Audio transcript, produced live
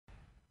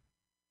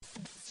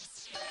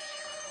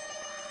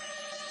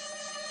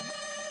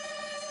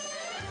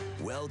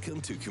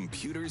Welcome to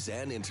Computers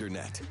and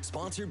Internet,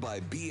 sponsored by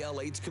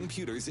BLH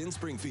Computers in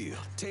Springfield,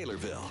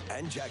 Taylorville,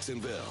 and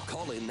Jacksonville.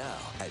 Call in now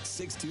at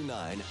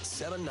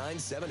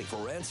 629-7970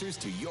 for answers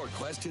to your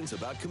questions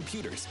about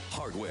computers,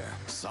 hardware,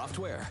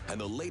 software,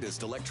 and the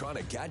latest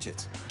electronic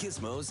gadgets,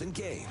 gizmos, and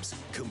games.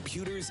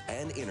 Computers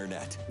and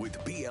Internet with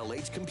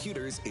BLH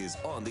Computers is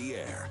on the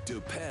air.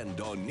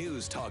 Depend on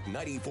News Talk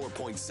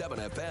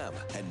 94.7 FM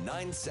and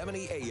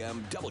 970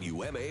 AM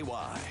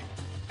WMAY.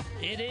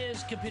 It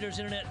is Computers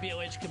Internet,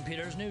 BLH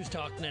Computers, News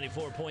Talk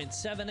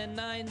 94.7 and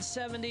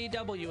 970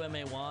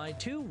 WMAY,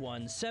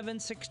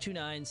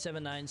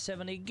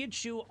 217-629-7970.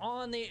 Gets you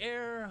on the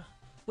air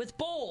with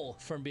Bull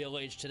from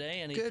BLH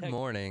today. Good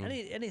morning.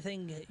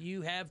 Anything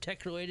you have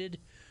tech-related,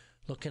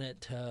 looking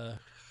at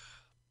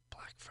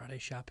Black Friday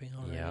shopping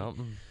already? Yep.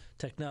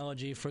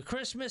 Technology for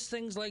Christmas,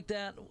 things like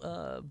that.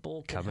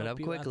 Bull can coming help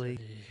up you quickly.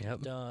 Out.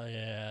 Yep.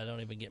 Yeah,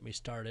 don't even get me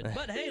started.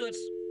 But hey,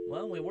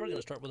 we were going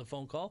to start with a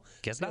phone call.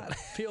 Guess not.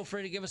 Feel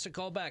free to give us a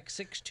call back,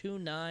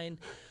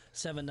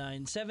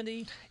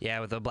 629-7970. Yeah,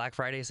 with the Black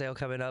Friday sale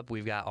coming up,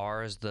 we've got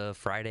ours the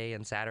Friday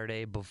and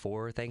Saturday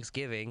before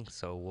Thanksgiving.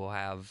 So we'll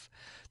have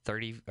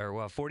 40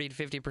 to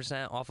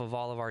 50% off of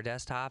all of our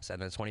desktops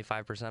and then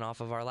 25%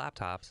 off of our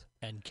laptops.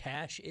 And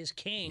cash is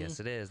king. Yes,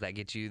 it is. That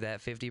gets you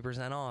that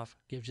 50% off.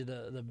 Gives you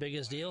the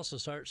biggest deal, so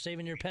start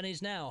saving your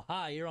pennies now.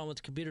 Hi, you're on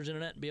with Computers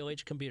Internet and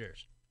BLH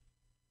Computers.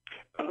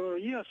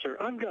 Yes, sir.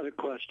 I've got a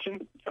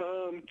question.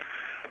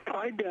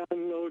 I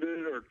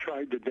downloaded or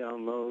tried to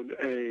download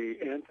a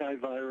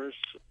antivirus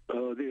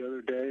the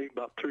other day,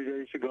 about 3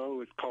 days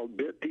ago. It's called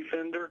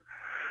Bitdefender.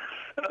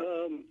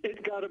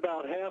 It got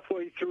about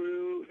halfway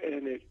through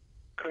and it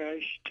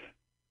crashed.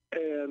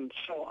 And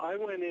so I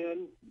went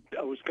in.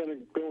 I was going to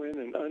go in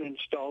and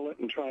uninstall it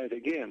and try it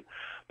again.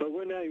 But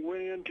when I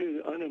went in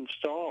to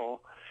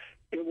uninstall,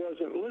 it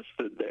wasn't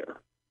listed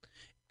there.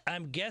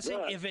 I'm guessing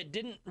if it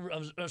didn't...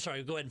 I'm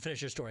sorry, go ahead and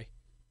finish your story.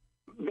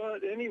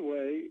 But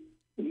anyway,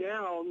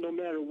 now no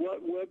matter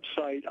what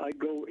website I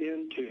go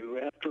into,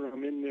 after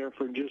I'm in there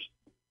for just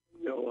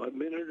a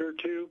minute or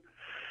two,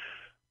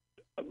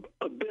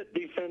 a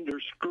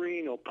Bitdefender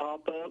screen will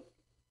pop up,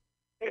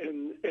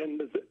 and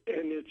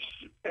it's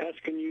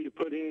asking you to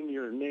put in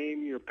your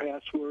name, your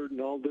password, and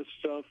all this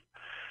stuff.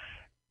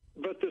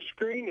 But the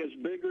screen is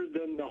bigger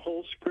than the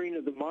whole screen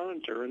of the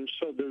monitor, and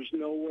so there's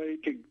no way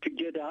to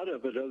get out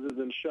of it other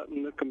than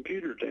shutting the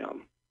computer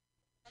down.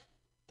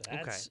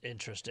 That's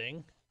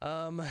interesting.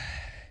 I'm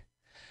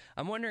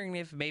wondering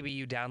if maybe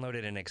you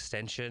downloaded an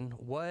extension.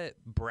 What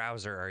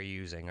browser are you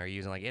using? Are you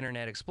using like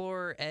Internet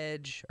Explorer,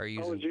 Edge? I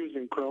was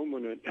using Chrome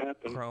when it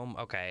happened. Chrome,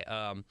 okay.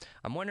 I'm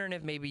wondering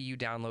if maybe you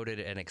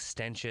downloaded an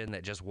extension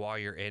that just while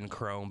you're in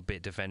Chrome,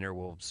 Bitdefender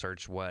will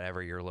search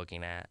whatever you're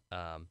looking at.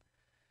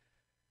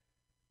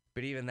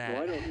 But even that,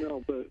 I don't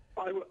know. But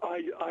I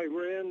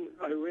ran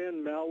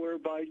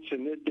Malwarebytes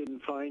and it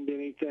didn't find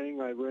anything.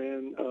 I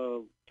ran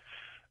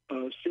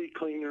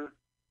CCleaner,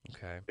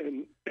 okay,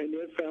 and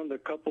it found a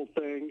couple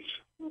things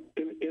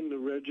in the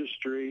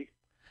registry.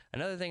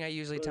 Another thing I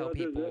usually tell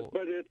people,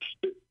 but it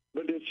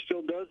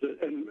still does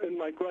it. And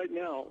like right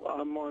now,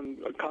 I'm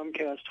on a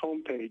Comcast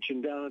homepage,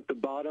 and down at the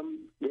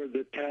bottom where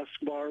the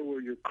taskbar, where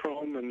your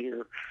Chrome and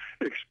your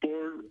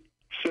Explorer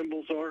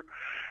symbols are,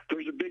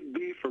 there's a big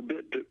B for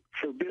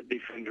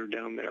Bitdefender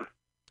down there.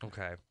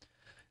 Okay.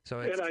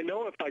 And I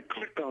know if I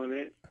click on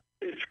it,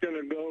 it's going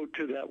to go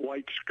to that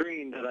white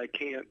screen that I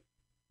can't.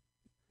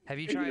 Have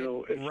you tried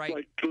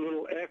like the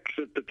little X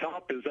at the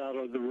top is out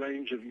of the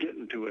range of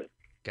getting to it.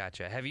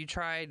 Gotcha. Have you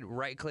tried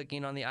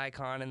right-clicking on the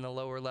icon in the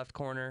lower left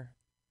corner?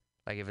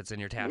 Like if it's in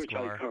your taskbar? Which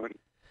icon?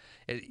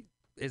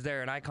 Is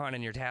there an icon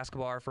in your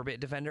taskbar for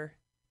Bitdefender?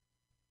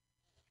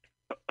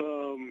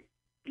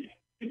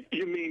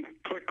 You mean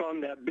click on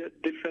that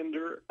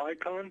Bitdefender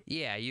icon?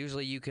 Yeah,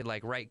 usually you could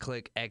like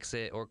right-click,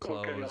 exit, or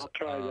close. Okay, I'll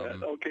try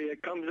that. Okay,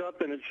 it comes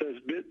up and it says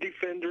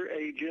Bitdefender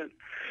agent,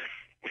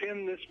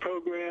 pin this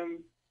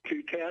program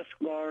to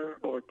taskbar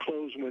or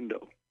close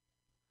window.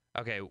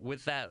 Okay,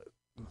 with that,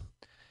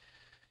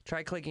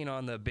 try clicking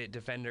on the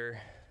Bitdefender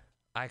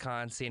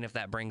icon, seeing if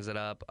that brings it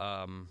up.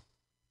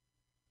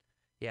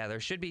 Yeah,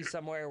 there should be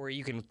somewhere where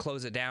you can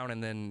close it down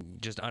and then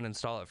just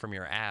uninstall it from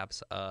your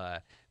apps.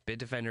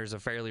 Bitdefender is a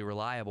fairly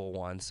reliable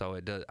one, so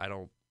it does.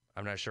 I'm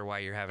not sure why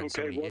you're having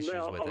so many issues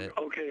with it.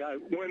 Okay,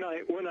 when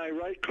I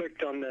right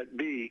clicked on that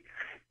B,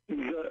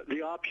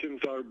 the options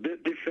are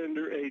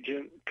Bitdefender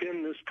agent,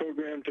 pin this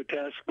program to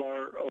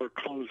taskbar, or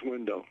close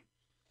window.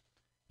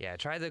 Yeah,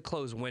 try the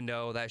close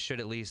window. That should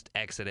at least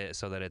exit it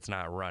so that it's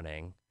not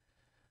running.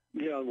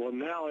 Yeah, well,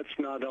 now it's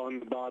not on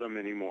the bottom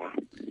anymore.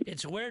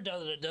 It's weird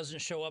that it doesn't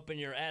show up in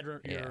your ad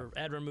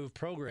remove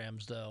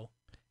programs, though.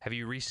 Have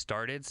you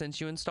restarted since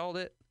you installed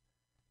it?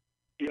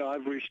 Yeah,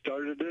 I've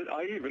restarted it.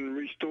 I even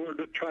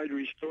tried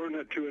restoring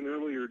it to an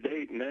earlier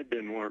date, and that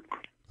didn't work.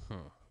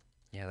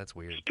 Yeah, that's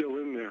weird. Still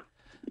in there.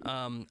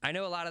 I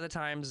know a lot of the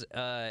times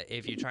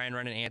if you try and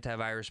run an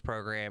antivirus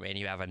program and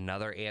you have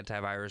another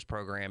antivirus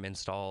program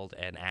installed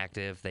and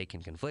active, they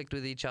can conflict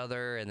with each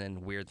other, and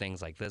then weird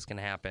things like this can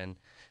happen.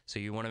 So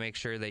you want to make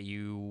sure that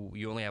you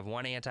only have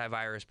one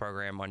antivirus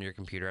program on your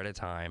computer at a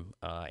time.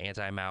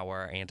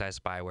 Anti-malware,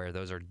 anti-spyware,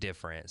 those are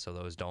different, so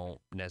those don't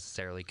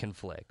necessarily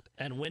conflict.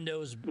 And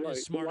Windows Right.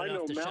 is smart Well, I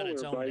enough to know shut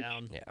its own Malwarebytes-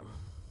 down. Yeah.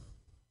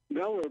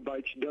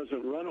 Malwarebytes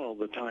doesn't run all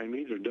the time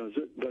either, does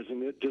it?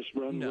 Doesn't it just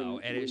run No,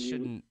 when, and when it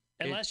shouldn't.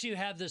 Unless you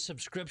have the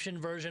subscription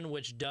version,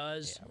 which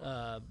does,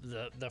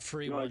 the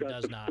free No, one I got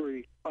does the not.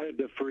 free. I had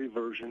the free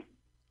version.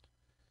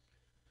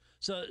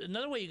 So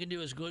another way you can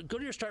do is go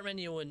to your start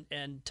menu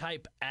and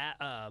type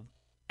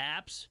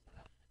apps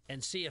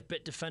and see if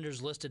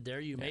Bitdefender's listed there.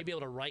 You may be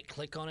able to right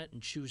click on it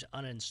and choose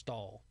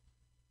uninstall.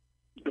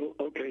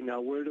 Okay,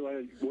 now where do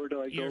I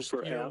go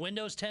for your apps?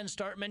 Windows 10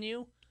 start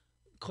menu,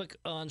 click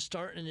on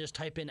start and just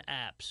type in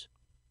apps.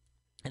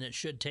 And it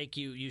should take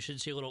you, you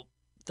should see a little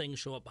thing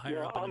show up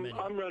higher up in the menu.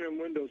 I'm running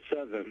Windows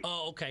 7.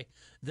 Oh, okay.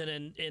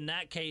 Then in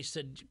that case,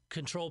 the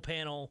control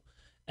panel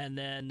and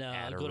then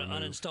Add or go to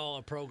remove. uninstall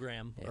a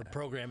program, or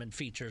program and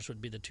features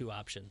would be the two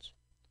options.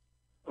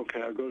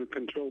 Okay, I'll go to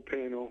control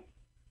panel,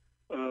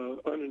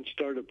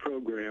 uninstall a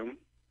program.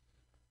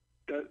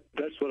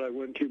 That's what I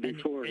went to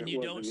before. And it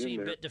you don't wasn't see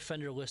in there.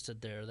 Bitdefender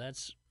listed there.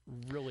 That's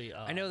really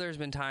odd. I know there's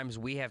been times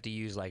we have to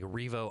use like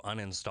Revo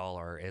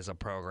Uninstaller as a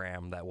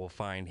program that will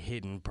find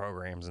hidden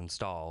programs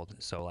installed.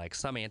 So like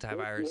some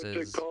antiviruses,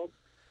 What's it called?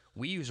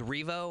 we use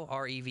Revo,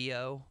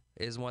 R-E-V-O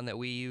is one that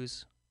we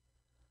use.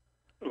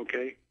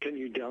 Okay, can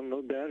you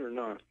download that or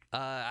not?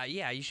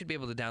 Yeah, you should be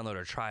able to download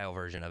a trial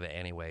version of it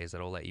anyways.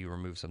 That'll let you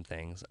remove some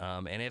things.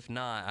 And if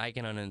not, I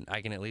can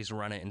at least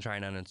run it and try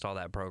and uninstall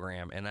that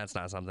program. And that's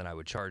not something I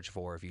would charge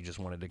for if you just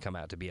wanted to come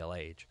out to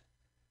BLH.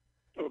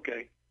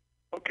 Okay.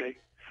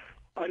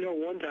 I know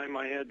one time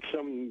I had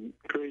some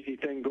crazy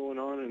thing going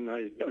on, and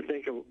I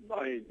think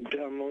I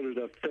downloaded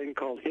a thing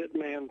called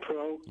Hitman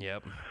Pro,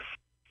 Yep.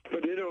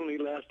 but it only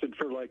lasted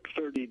for like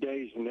 30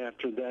 days, and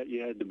after that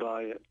you had to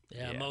buy it.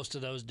 Yeah, Yeah. most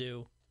of those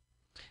do.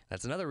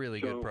 That's another really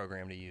good So-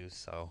 program to use.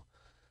 So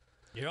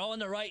You're all in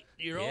the right.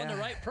 You're all in the Yeah.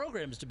 right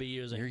programs to be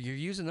using. you're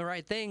using the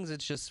right things.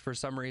 It's just for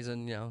some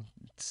reason,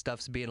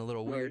 stuff's being a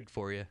little weird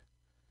for you.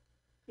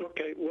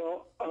 Okay,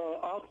 well,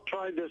 I'll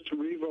try this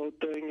Revo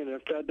thing, and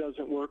if that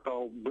doesn't work,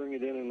 I'll bring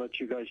it in and let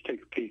you guys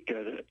take a peek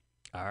at it.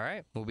 All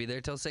right. We'll be there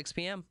till 6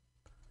 p.m.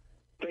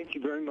 Thank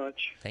you very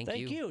much. Thank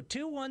Thank you. you.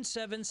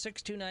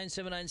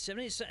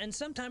 217-629-7970. And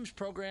sometimes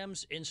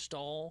programs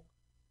install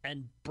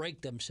and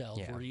break themselves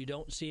Yeah. where you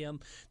don't see them.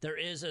 There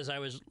is, as I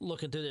was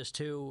looking through this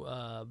too,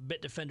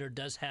 Bitdefender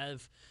does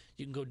have,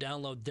 you can go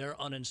download their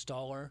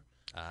uninstaller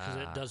because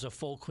it does a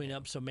full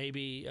cleanup. So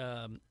maybe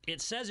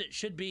it says it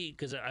should be,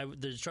 because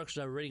the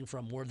instructions I was reading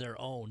from were their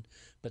own,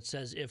 but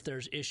says if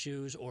there's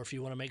issues or if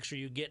you want to make sure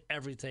you get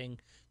everything,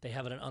 they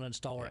have an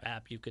uninstaller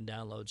app you can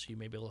download, so you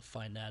may be able to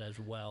find that as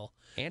well.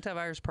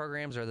 Antivirus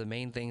programs are the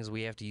main things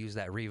we have to use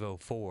that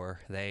Revo for.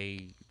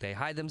 They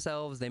hide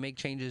themselves, they make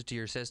changes to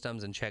your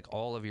systems and check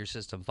all of your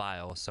system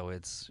files. So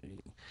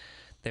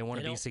they want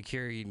They to be don't-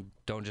 secure. You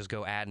don't just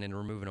go adding and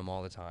removing them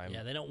all the time.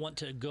 Yeah, they don't want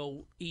to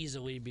go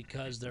easily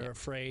because they're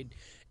afraid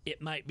it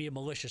might be a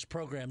malicious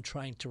program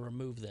trying to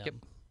remove them. Yep.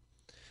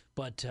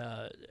 But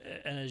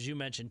and as you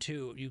mentioned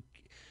too,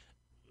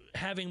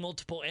 having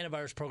multiple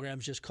antivirus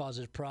programs just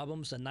causes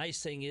problems. The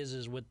nice thing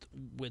is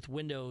with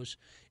Windows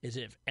is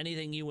if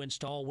anything you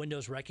install,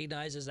 Windows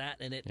recognizes that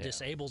and it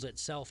disables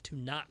itself to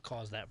not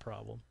cause that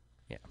problem.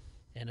 Yeah.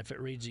 And if it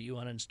reads that you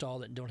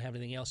uninstalled it and don't have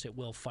anything else, it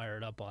will fire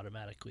it up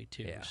automatically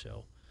too. Yeah.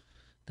 So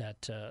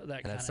that And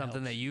kind that's of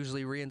something that helps.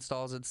 usually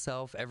reinstalls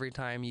itself every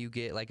time you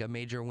get like a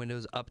major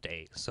Windows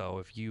update. So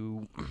if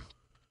you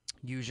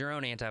use your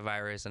own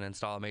antivirus and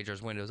install a major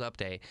Windows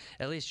update,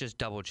 at least just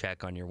double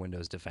check on your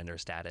Windows Defender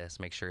status.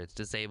 Make sure it's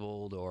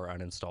disabled or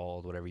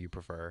uninstalled, whatever you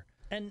prefer.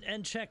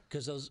 And check,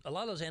 because a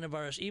lot of those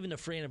antivirus, even the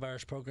free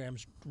antivirus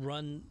programs,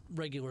 run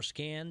regular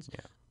scans. Yeah.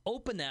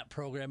 Open that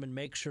program and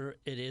make sure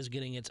it is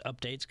getting its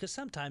updates, because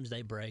sometimes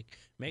they break.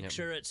 Make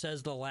sure it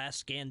says the last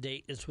scan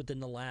date is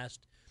within the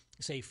last,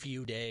 say,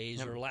 few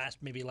days or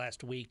maybe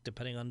last week,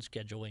 depending on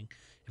scheduling.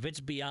 If it's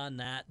beyond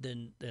that,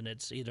 then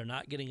it's either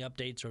not getting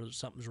updates or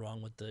something's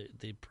wrong with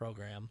the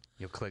program.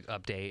 You'll click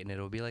update and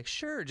it'll be like,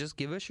 sure, just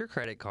give us your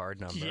credit card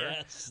number.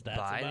 Yes, that's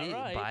about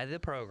right. Buy the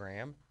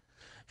program.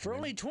 For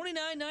only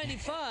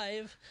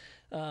 $29.95,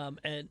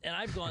 and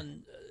I've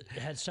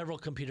had several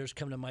computers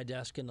come to my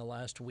desk in the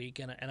last week,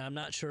 and I'm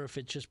not sure if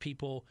it's just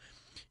people,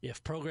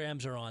 if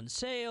programs are on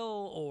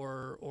sale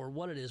or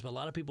what it is, but a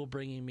lot of people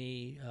bringing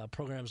me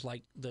programs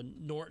like the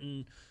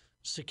Norton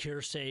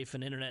Secure Safe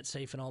and Internet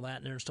Safe and all that,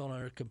 and they're installing on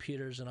their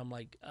computers, and I'm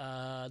like,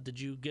 did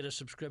you get a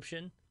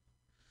subscription?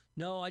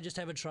 No, I just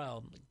have a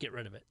trial. Get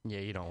rid of it. Yeah,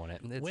 you don't want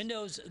it.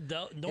 Windows,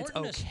 Norton it's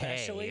okay.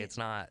 especially. It's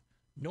not.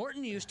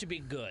 Norton used to be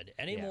good.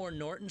 Anymore,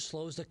 Norton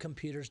slows the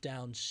computers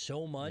down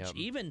so much. Yep.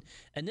 Even,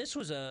 and this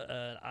was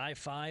an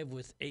i5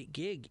 with 8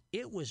 gig.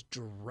 It was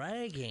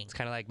dragging. It's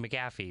kind of like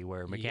McAfee,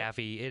 where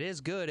McAfee, it is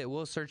good. It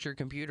will search your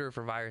computer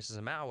for viruses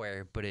and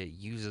malware, but it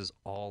uses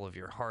all of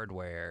your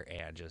hardware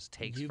and just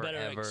takes forever. You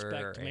better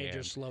expect major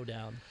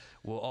slowdown.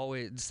 We'll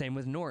always, same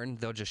with Norton.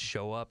 They'll just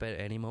show up at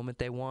any moment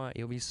they want.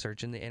 You'll be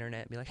searching the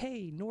internet and be like,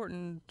 hey,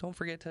 Norton, don't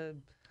forget to...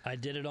 I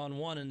did it on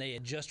one, and they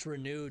had just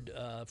renewed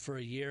for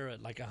a year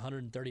at like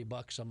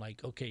 $130. I'm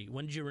like, okay,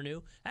 when did you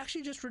renew?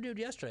 Actually, just renewed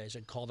yesterday. I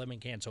said, call them and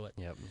cancel it.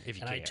 Yep, if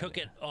you and can. I took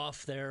it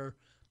off their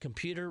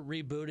computer,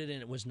 rebooted,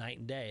 and it was night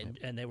and day,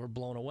 and they were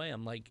blown away.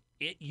 I'm like,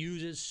 it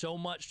uses so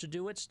much to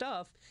do its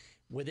stuff.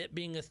 With it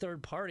being a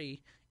third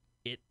party,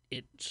 it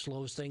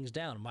slows things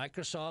down.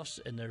 Microsoft's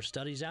and their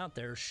studies out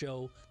there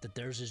show that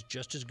theirs is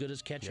just as good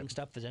as catching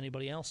stuff as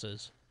anybody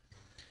else's.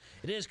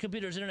 It is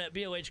Computers Internet,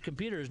 BOH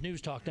Computers,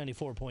 News Talk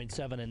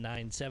 94.7 and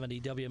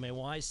 970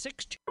 WMAY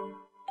 62.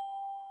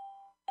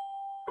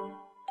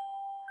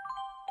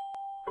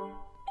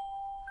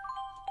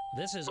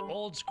 This is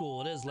old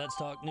school. It is Let's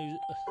Talk News.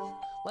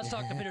 Let's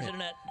Talk Computers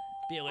Internet,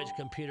 BOH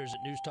Computers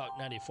at News Talk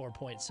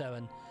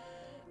 94.7.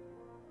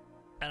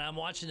 And I'm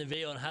watching the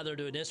video on how they're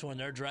doing this one.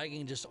 They're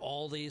dragging just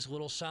all these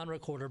little sound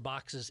recorder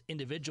boxes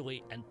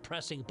individually and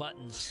pressing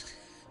buttons.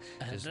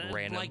 Just And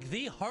random. like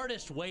the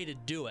hardest way to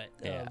do it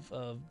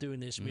of doing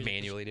this music.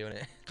 Manually doing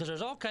it. Because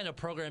there's all kind of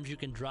programs you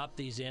can drop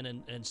these in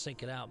and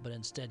sync it out, but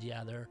instead,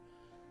 they're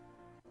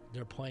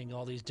playing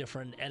all these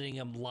different, editing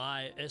them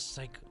live. It's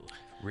like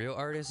Real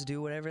artists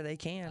do whatever they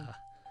can.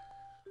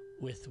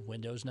 with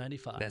Windows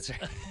 95. That's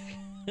right.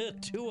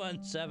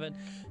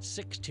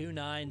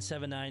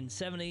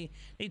 217-629-7970.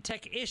 Any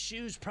tech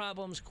issues,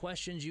 problems,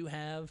 questions you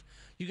have?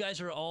 You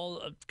guys are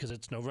all, because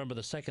it's November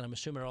the 2nd, I'm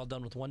assuming are all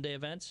done with one-day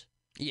events?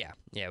 Yeah,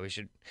 we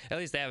should. At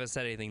least they haven't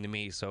said anything to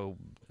me, so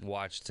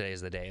watch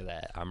today's the day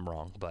that I'm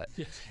wrong. But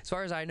as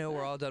far as I know,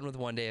 we're all done with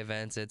one-day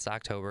events. It's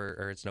October,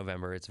 or it's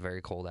November. It's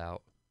very cold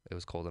out. It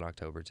was cold in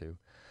October, too.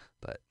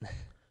 But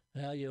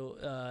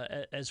Well,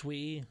 as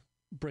we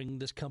bring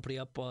this company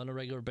up on a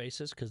regular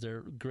basis, because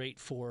they're great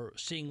for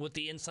seeing what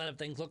the inside of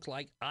things look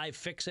like,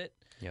 iFixit.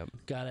 Yep.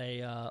 Got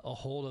a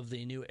hold of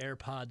the new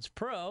AirPods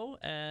Pro,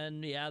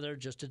 and they're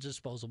just as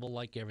disposable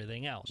like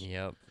everything else.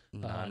 Yep.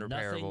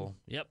 Non-repairable.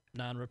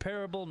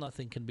 Non-repairable.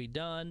 Nothing can be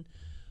done.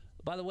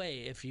 By the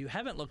way, if you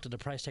haven't looked at the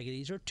price tag of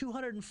these, they're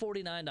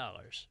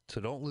 $249.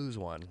 So don't lose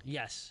one.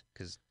 Yes.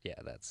 Because,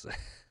 that's...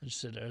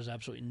 So there's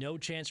absolutely no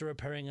chance of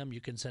repairing them.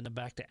 You can send them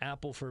back to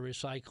Apple for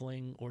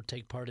recycling or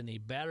take part in the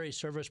battery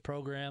service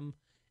program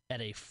at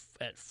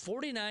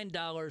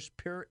 $49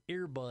 per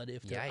earbud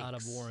if they're out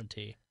of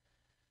warranty.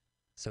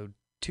 So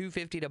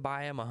 $250 to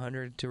buy them,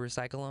 $100 to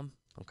recycle them?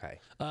 Okay.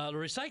 The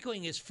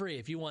recycling is free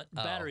if you want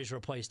batteries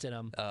replaced in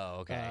them. Oh,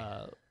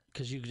 okay.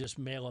 Because you can just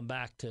mail them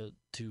back to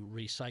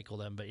recycle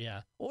them, but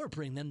or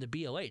bring them to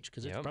BLH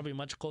because it's probably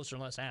much closer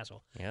and less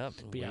hassle. Yep.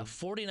 But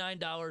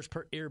 $49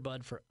 per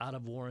earbud for out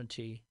of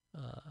warranty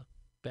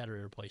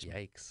battery replacement.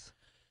 Yikes.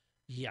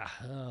 Yeah,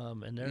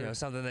 and they're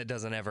something that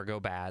doesn't ever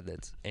go bad,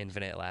 that's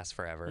infinite, lasts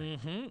forever.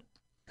 Mm-hmm.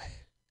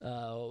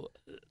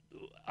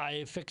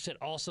 iFixit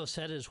also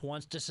said is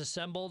once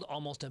disassembled,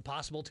 almost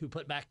impossible to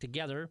put back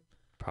together.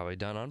 Probably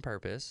done on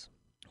purpose.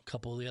 A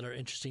couple of the other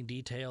interesting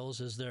details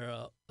is they're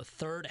a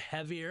third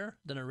heavier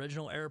than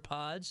original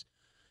AirPods,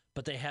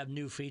 but they have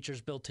new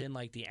features built in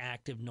like the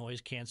active noise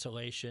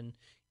cancellation,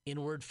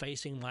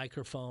 inward-facing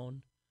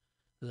microphone.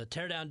 The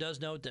teardown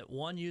does note that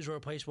one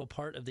user-replaceable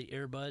part of the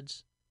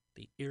earbuds,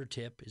 the ear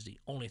tip, is the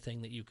only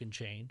thing that you can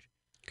change.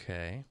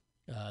 Okay.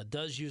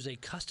 Does use a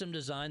custom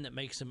design that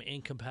makes them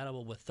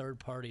incompatible with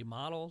third-party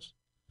models.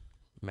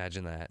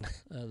 Imagine that.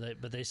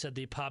 But they said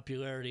the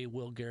popularity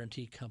will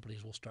guarantee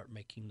companies will start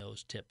making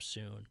those tips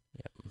soon.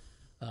 Yep.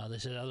 They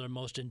said other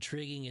most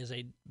intriguing is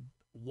a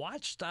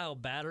watch-style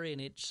battery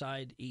in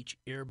each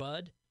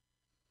earbud.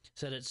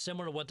 Said it's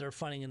similar to what they're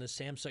finding in the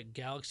Samsung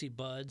Galaxy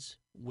Buds,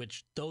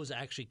 which those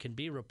actually can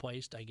be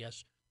replaced, I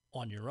guess,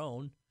 on your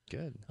own.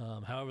 Good.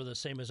 However, the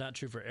same is not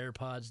true for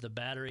AirPods. The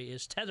battery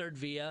is tethered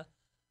via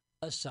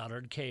a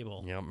soldered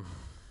cable. Yep.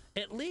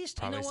 At least,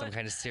 probably some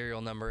kind of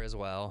serial number as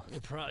well.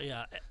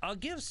 I'll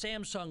give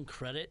Samsung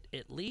credit.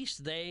 At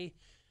least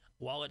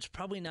while it's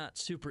probably not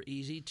super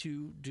easy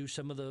to do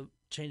some of the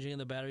changing of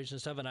the batteries and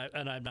stuff, and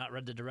I've not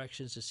read the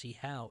directions to see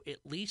how,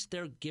 at least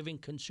they're giving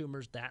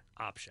consumers that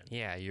option.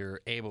 Yeah, you're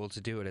able to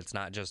do it. It's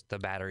not just the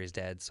battery's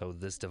dead, so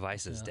this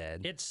device is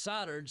dead. It's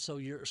soldered, so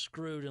you're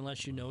screwed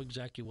unless you know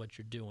exactly what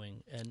you're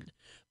doing.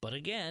 But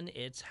again,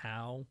 it's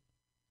how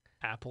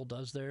Apple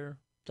does their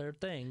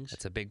things.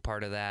 It's a big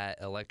part of that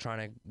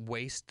electronic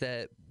waste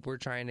that we're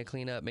trying to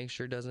clean up, make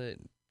sure it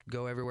doesn't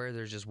go everywhere.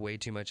 There's just way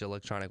too much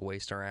electronic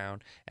waste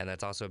around, and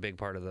that's also a big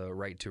part of the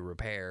right to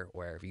repair,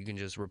 where if you can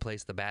just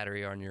replace the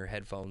battery on your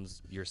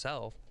headphones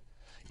yourself,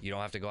 you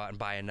don't have to go out and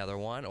buy another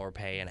one or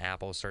pay an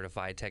Apple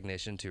certified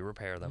technician to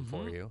repair them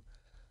for you.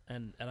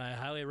 And I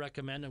highly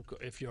recommend,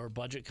 if you're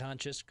budget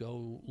conscious,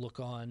 go look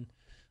on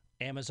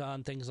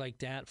Amazon, things like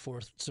that, for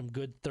some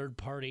good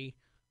third-party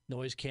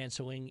noise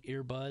canceling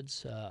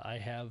earbuds.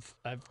 I've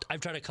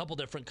tried a couple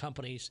different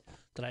companies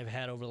that I've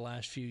had over the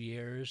last few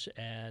years,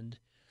 and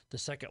the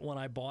second one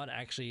I bought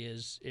actually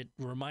it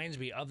reminds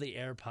me of the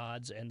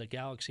AirPods and the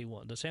Galaxy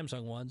one, the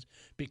Samsung ones,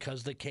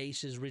 because the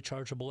case is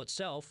rechargeable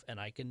itself, and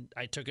I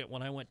took it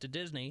when I went to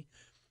Disney,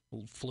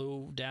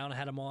 flew down,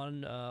 had them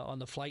on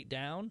the flight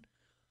down,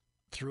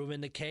 threw them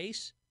in the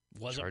case.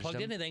 Wasn't Charged plugged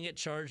them? in anything. It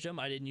charged them.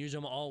 I didn't use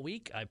them all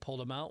week. I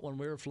pulled them out when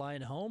we were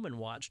flying home and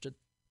watched a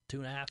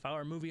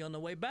 2.5-hour movie on the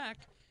way back,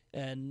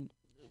 and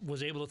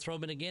was able to throw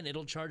them in again.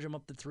 It'll charge them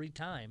up to 3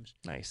 times.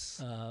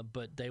 Nice.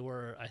 But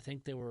I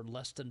think they were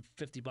less than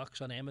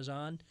 $50 on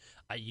Amazon.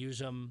 I use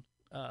them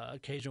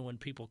occasionally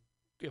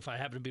if I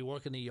happen to be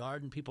working the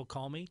yard and people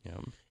call me. Yeah.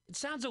 It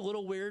sounds a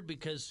little weird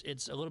because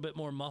it's a little bit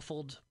more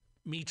muffled.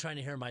 Me trying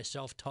to hear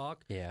myself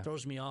talk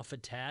throws me off a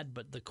tad,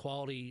 but the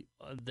quality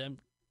of them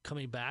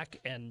coming back,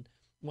 and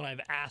when I've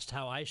asked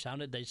how I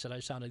sounded, they said I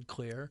sounded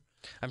clear.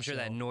 I'm sure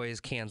that noise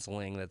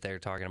canceling that they're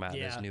talking about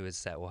in this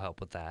newest set will help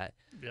with that.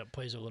 Yeah, it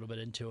plays a little bit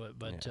into it.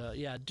 But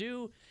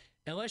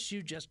unless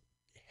you just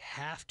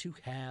have to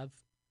have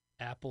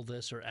Apple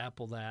this or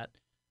Apple that,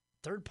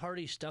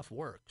 third-party stuff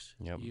works.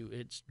 Yep.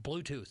 It's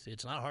Bluetooth.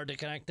 It's not hard to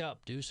connect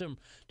up. Do some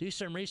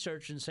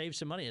research and save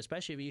some money,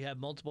 especially if you have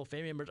multiple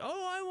family members.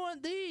 Oh, I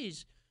want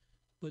these.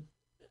 But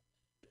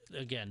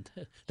again,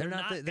 they're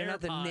not the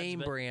AirPods,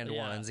 name brand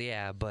ones,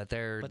 but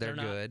they're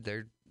good.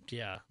 They're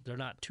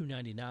not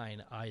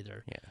 $299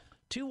 either. Yeah.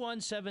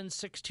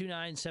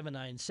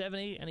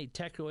 217-629-7970. Any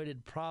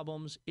tech-related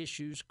problems,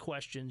 issues,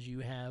 questions you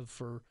have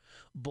for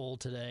Bull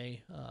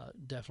today,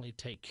 definitely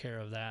take care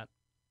of that.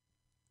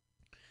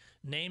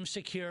 Name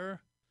Secure,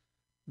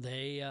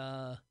 they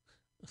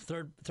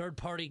third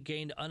party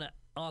gained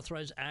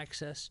unauthorized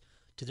access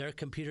to their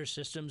computer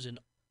systems in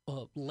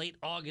late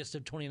August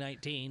of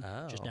 2019.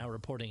 Just now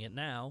reporting it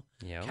now.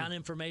 Yep. Account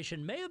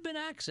information may have been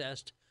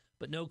accessed,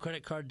 but no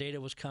credit card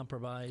data was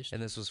compromised.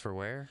 And this was for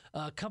where?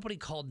 A company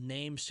called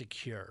Name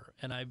Secure,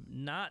 and I'm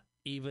not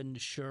even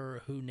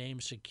sure who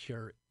Name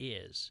Secure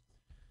is,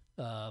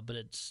 but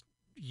it's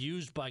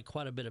used by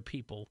quite a bit of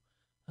people.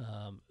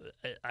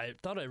 I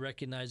thought I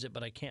recognized it,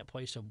 but I can't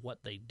place of what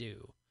they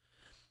do.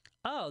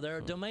 Oh, they're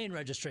a domain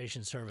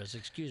registration service.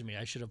 Excuse me,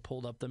 I should have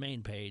pulled up the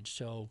main page.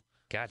 So,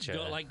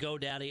 gotcha. Like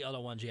GoDaddy,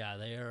 other ones, they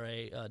are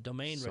a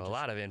domain. So a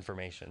lot of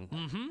information.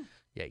 Mm-hmm.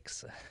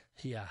 Yikes.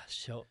 Yeah.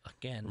 So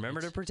again,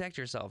 remember to protect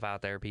yourself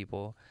out there,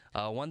 people.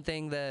 One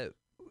thing that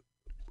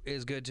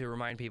is good to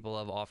remind people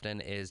of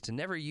often is to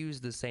never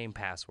use the same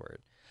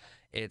password.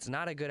 It's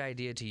not a good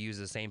idea to use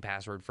the same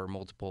password for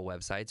multiple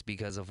websites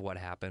because of what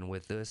happened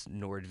with this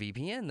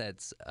NordVPN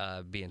that's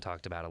being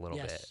talked about a little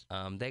bit.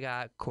 They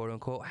got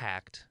quote-unquote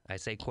hacked. I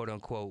say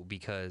quote-unquote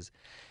because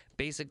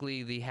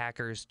basically the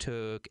hackers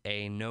took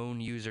a known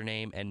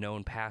username and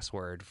known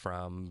password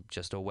from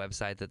just a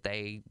website that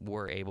they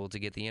were able to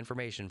get the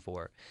information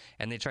for,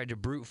 and they tried to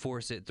brute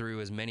force it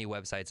through as many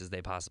websites as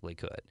they possibly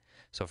could.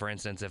 So for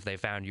instance, if they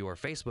found your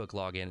Facebook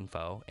login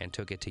info and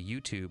took it to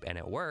YouTube and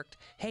it worked,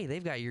 hey,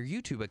 they've got your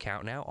YouTube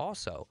account now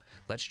also.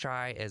 Let's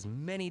try as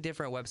many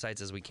different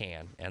websites as we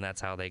can, and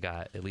that's how they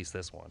got at least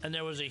this one. And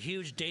there was a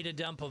huge data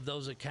dump of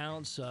those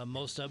accounts.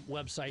 Most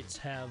websites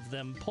have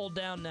them pulled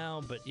down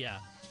now, but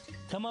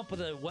come up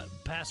with a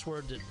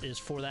password that is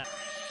for that.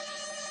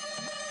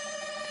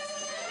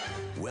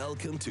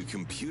 Welcome to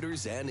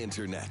Computers and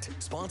Internet,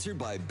 sponsored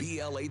by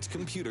BLH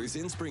Computers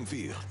in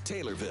Springfield,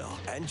 Taylorville,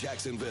 and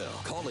Jacksonville.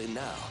 Call in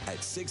now at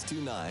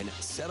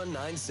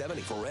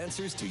 629-7970 for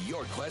answers to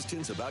your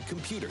questions about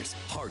computers,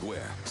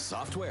 hardware,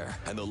 software,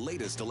 and the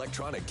latest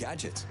electronic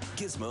gadgets,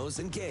 gizmos,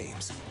 and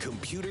games.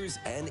 Computers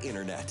and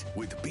Internet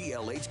with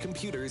BLH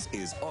Computers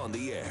is on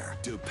the air.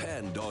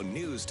 Depend on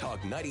News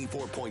Talk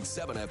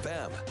 94.7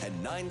 FM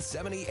and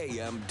 970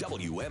 AM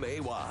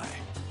WMAY.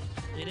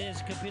 It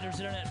is Computers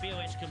Internet,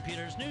 BLH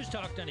Computers, News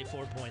Talk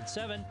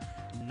 94.7,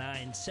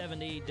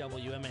 970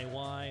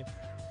 WMAY,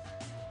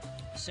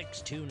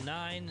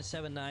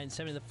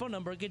 629-7970. The phone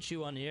number gets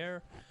you on the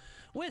air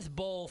with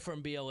Bull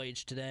from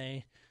BLH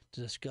today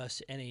to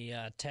discuss any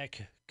tech,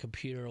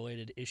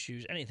 computer-related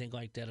issues, anything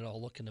like that at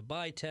all. Looking to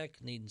buy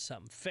tech, needing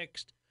something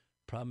fixed,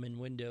 problem in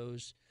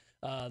Windows.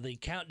 The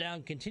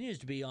countdown continues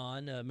to be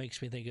on.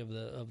 Makes me think of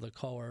the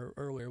caller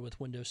earlier with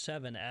Windows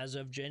 7. As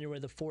of January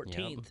the 14th,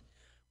 yep.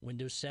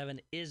 Windows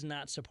 7 is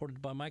not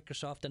supported by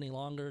Microsoft any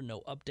longer.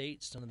 No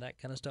updates, none of that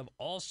kind of stuff.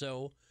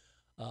 Also,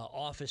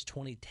 Office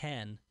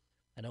 2010.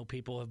 I know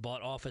people have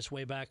bought Office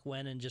way back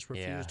when and just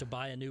refused to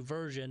buy a new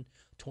version.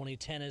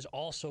 2010 is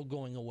also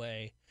going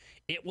away.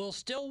 It will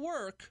still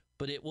work,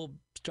 but it will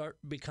start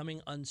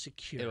becoming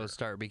unsecure. It'll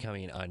start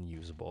becoming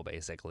unusable,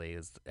 basically,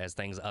 as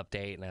things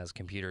update and as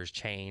computers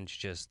change.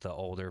 Just the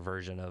older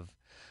version of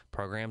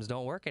programs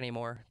don't work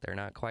anymore. They're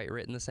not quite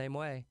written the same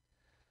way.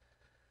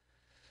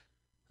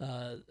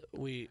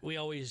 We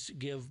always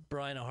give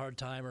Brian a hard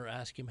time or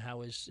ask him how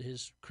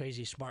his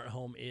crazy smart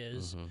home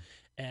is. Mm-hmm.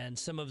 And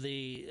some of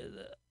the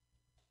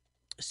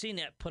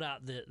CNET put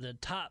out the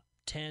top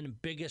 10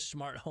 biggest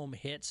smart home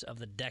hits of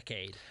the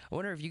decade. I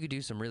wonder if you could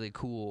do some really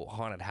cool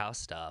haunted house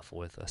stuff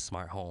with a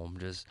smart home.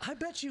 Just I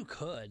bet you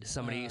could.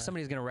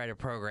 somebody's gonna write a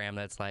program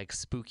that's like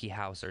spooky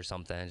house or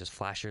something. Just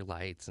flash your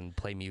lights and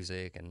play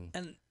music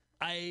and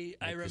I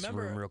make this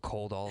remember room real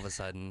cold all of a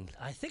sudden.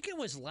 I think it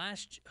was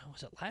last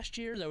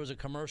year there was a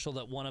commercial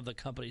that one of the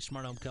companies,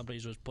 smart home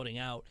companies, was putting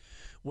out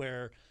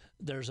where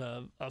there's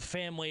a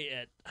family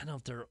at, I don't know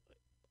if they're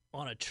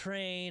on a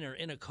train or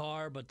in a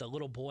car, but the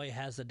little boy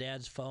has the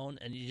dad's phone,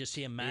 and you just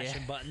see him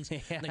mashing buttons. Yeah.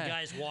 And the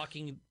guy's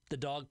walking the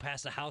dog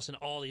past the house, and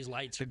all these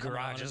lights The are coming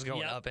garage on. is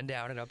going Yep. up and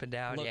down and up and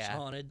down. Looks yeah.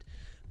 haunted.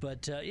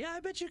 But I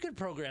bet you could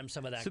program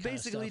some of that. So kind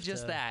basically of stuff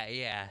just to, that,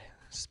 yeah.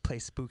 Just play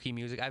spooky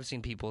music. I've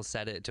seen people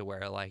set it to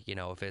where, like, you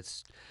know, if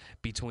it's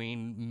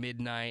between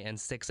midnight and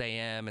 6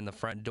 a.m. and the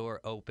front door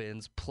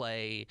opens,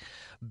 play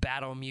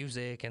battle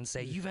music and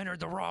say, "You've entered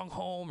the wrong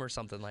home," or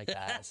something like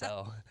that.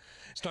 So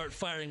start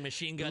firing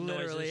machine gun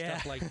noises, Literally,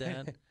 stuff like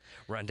that.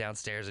 run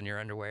downstairs in your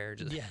underwear.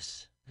 Just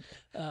Yes.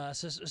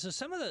 So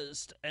some of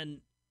the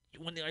and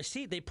when I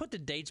see they put the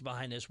dates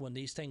behind this when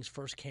these things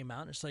first came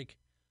out, it's like,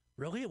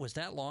 really, it was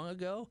that long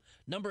ago?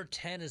 Number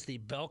 10 is the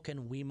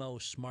Belkin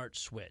Wemo Smart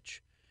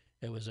Switch.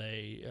 It was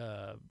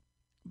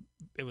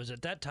it was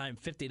at that time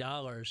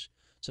 $50,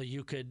 so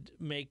you could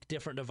make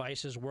different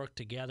devices work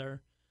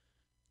together.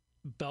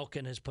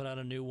 Belkin has put out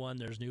a new one.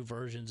 There's new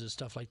versions and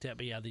stuff like that.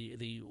 But yeah,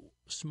 the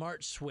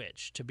Smart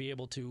Switch to be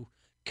able to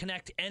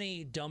connect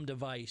any dumb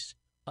device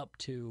up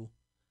to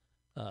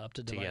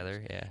together,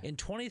 device. yeah. In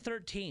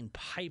 2013,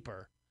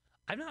 Piper.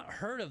 I've not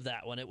heard of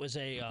that one. It was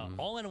a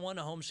all-in-one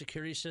home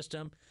security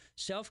system,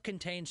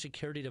 self-contained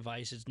security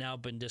device. It's now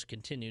been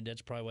discontinued.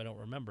 That's probably why I don't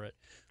remember it.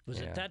 It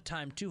was at that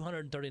time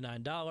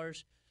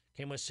 $239.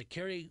 Came with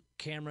security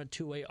camera,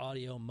 two-way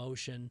audio,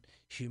 motion,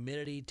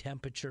 humidity,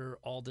 temperature,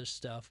 all this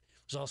stuff.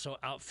 It was also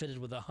outfitted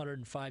with a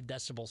 105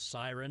 decibel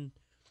siren.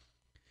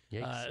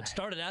 It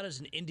started out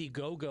as an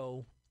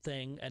Indiegogo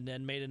thing and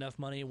then made enough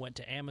money, went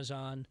to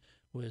Amazon,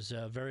 was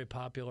very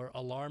popular.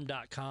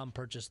 Alarm.com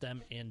purchased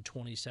them in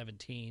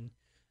 2017,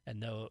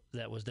 and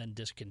that was then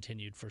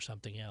discontinued for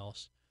something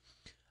else.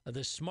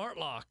 The Smart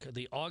Lock,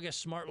 the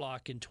August Smart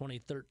Lock in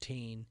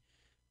 2013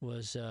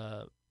 was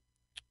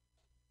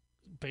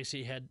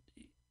basically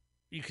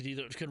you could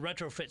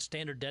retrofit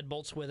standard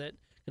deadbolts with it.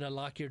 You could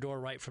unlock your door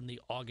right from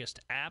the August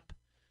app.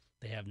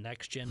 They have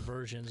next-gen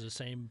versions, the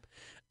same.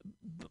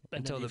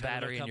 Until the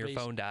battery in your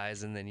phone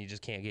dies, and then you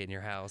just can't get in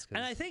your house.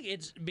 And I think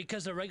it's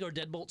because the regular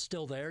deadbolt's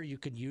still there. You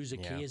could use a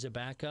key as a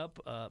backup.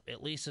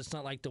 At least it's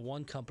not like the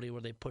one company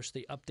where they pushed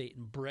the update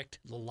and bricked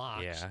the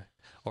locks. Yeah.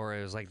 Or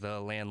it was like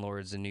the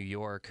landlords in New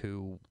York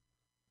who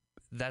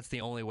that's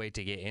the only way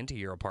to get into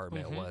your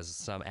apartment was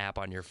some app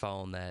on your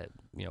phone that,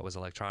 you know, was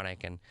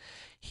electronic. And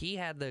he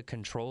had the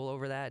control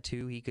over that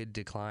too. He could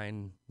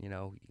decline, you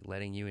know,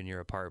 letting you in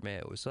your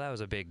apartment. So that was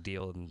a big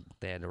deal, and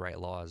they had to write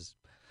laws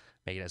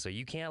making it so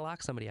you can't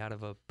lock somebody out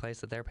of a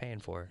place that they're paying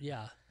for.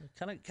 Yeah,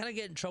 kind of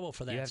get in trouble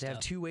for that. You have stuff. to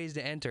have two ways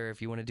to enter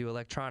if you want to do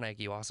electronic.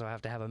 You also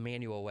have to have a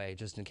manual way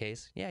just in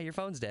case. Yeah, your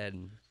phone's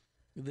dead.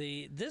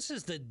 This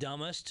is the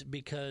dumbest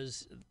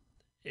because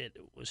it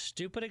was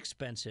stupid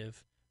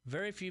expensive.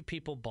 Very few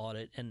people bought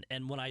it,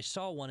 and when I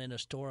saw one in a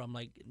store, I'm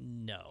like,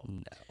 no.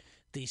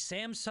 The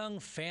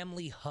Samsung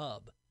Family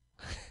Hub.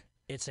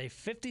 It's a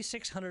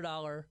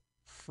 $5,600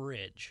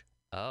 fridge.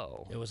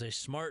 Oh. It was a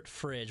smart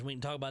fridge. We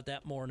can talk about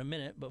that more in a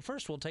minute, but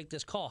first we'll take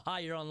this call. Hi,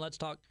 you're on Let's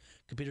Talk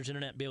Computers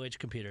Internet, BLH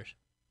Computers.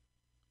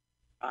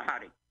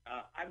 Howdy.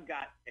 I've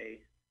got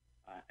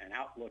an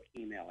Outlook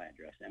email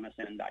address,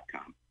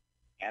 msn.com.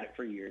 Had it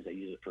for years. I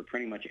use it for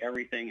pretty much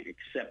everything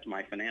except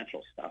my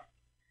financial stuff.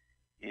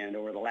 And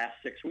over the last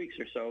 6 weeks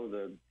or so,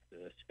 the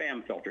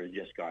spam filter has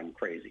just gone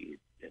crazy.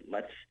 It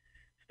lets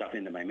stuff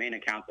into my main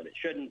account that it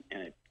shouldn't,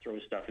 and it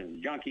throws stuff in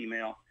the junk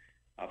email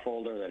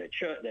folder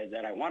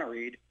that I want to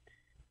read.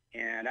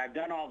 And I've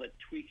done all the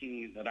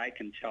tweaking that I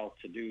can tell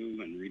to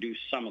do and reduce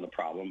some of the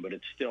problem, but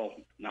it's still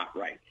not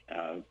right.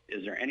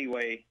 Is there any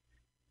way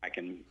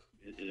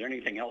is there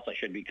anything else I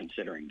should be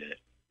considering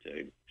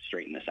to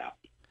straighten this out?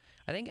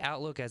 I think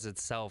Outlook as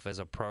itself as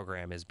a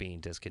program is being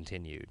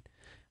discontinued.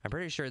 I'm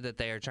pretty sure that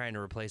they are trying to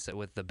replace it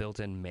with the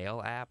built-in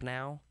mail app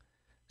now.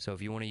 So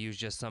if you want to use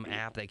just some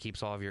app that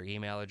keeps all of your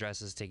email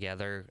addresses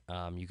together,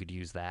 you could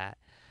use that.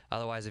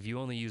 Otherwise, if you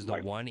only use the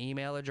one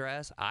email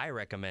address, I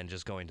recommend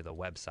just going to the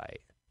website.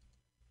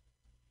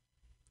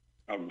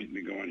 I'll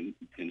be going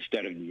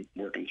instead of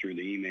working through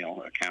the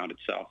email account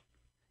itself.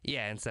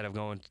 Yeah, instead of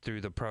going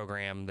through the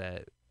program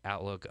that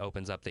Outlook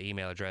opens up the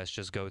email address,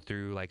 just go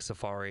through like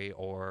Safari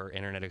or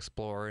Internet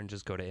Explorer and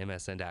just go to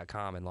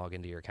msn.com and log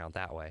into your account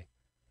that way.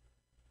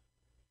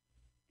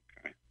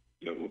 Okay.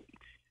 So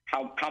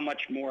how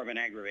much more of an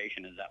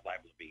aggravation is that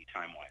liable to be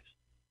time-wise?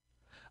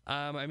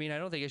 I mean, I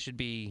don't think it should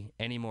be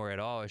any more at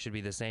all. It should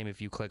be the same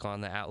if you click on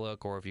the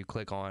Outlook or if you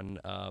click on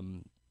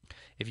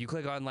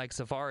like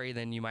Safari,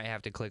 then you might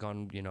have to click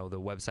on, you know, the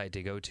website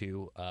to go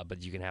to,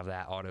 but you can have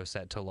that auto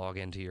set to log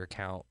into your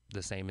account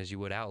the same as you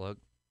would Outlook.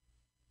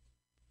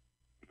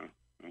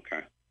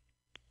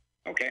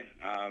 Okay. Okay.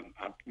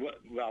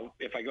 Well,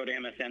 if I go to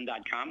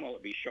MSN.com, will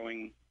it be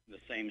showing the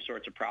same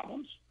sorts of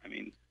problems? I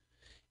mean,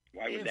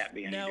 why would that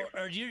be any different?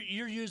 Now,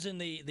 you're using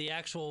the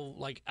actual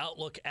like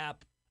Outlook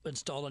app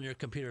installed on your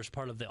computer as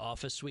part of the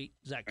Office suite.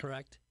 Is that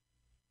correct?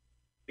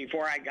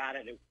 Before I got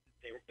it,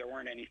 there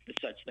weren't any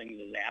such things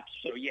as apps.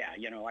 So yeah,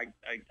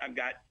 I've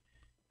got,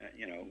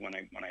 when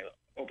I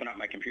open up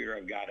my computer,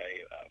 I've got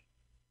a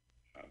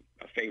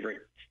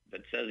favorite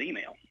that says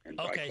email. And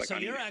So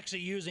you're email.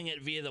 actually using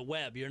it via the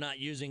web. You're not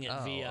using it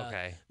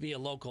via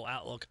local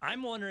Outlook.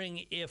 I'm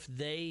wondering if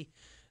they,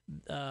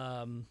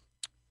 and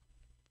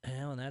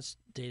that's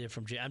data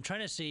from I'm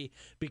trying to see,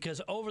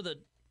 because over the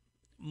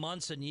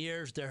months and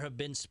years, there have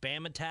been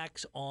spam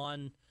attacks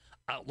on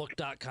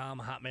Outlook.com,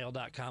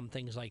 Hotmail.com,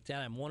 things like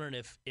that. I'm wondering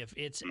if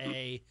it's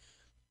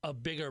a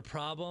bigger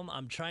problem.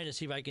 I'm trying to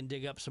see if I can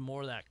dig up some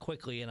more of that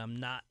quickly, and I'm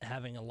not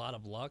having a lot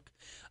of luck.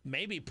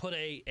 Maybe put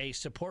a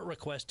support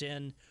request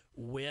in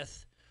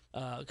with,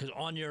 because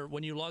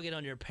when you log in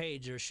on your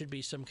page, there should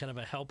be some kind of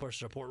a help or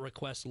support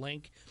request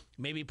link.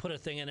 Maybe put a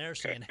thing in there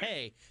saying,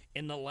 hey,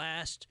 in the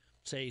last,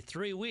 say,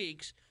 3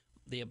 weeks,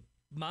 the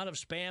amount of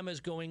spam is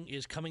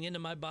coming into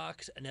my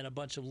box, and then a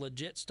bunch of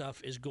legit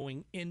stuff is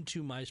going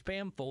into my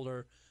spam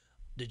folder.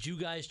 Did you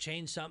guys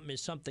change something?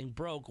 Is something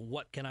broke?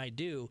 What can I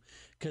do?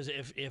 Because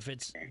if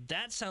it's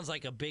that sounds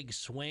like a big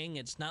swing.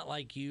 It's not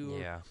like you.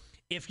 Yeah.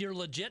 If your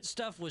legit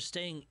stuff was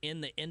staying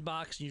in the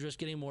inbox and you're just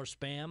getting more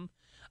spam,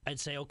 I'd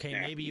say, okay,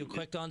 maybe you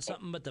clicked on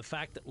something. But the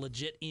fact that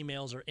legit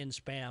emails are in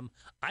spam,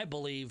 I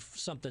believe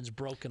something's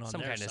broken on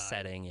some their kind side. of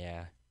setting.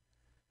 Yeah.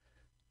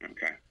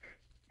 Okay.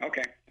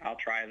 I'll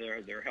try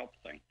their help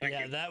thing. Thank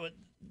you.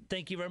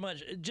 Thank you very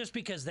much. Just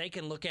because they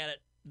can look at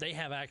it, they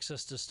have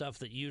access to stuff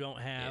that you don't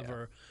have,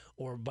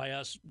 or by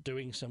us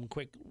doing some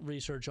quick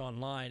research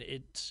online,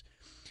 it's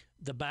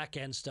the back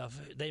end stuff.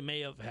 They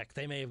may have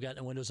gotten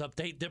a Windows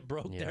update that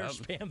broke their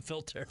spam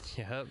filter.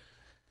 Yep.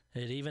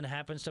 It even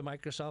happens to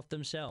Microsoft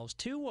themselves.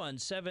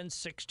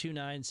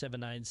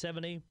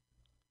 217-629-7970.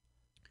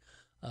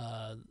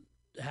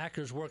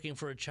 Hackers working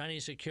for a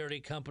Chinese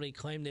security company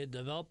claim they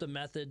developed a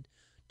method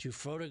to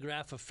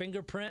photograph a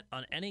fingerprint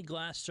on any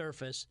glass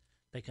surface.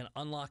 They can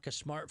unlock a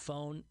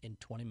smartphone in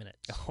 20 minutes.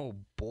 Oh,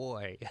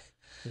 boy.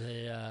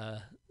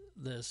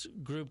 This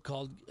group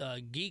called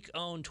Geek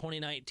Own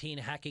 2019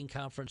 Hacking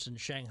Conference in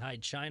Shanghai,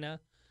 China,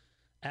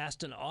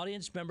 asked an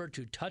audience member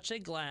to touch a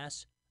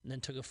glass and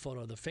then took a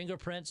photo of the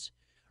fingerprints,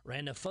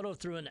 ran the photo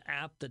through an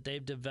app that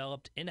they've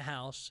developed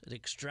in-house. It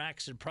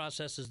extracts and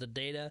processes the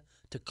data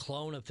to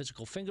clone a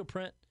physical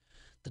fingerprint.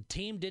 The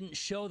team didn't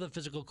show the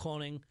physical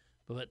cloning,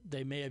 but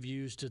they may have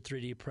used a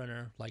 3D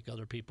printer like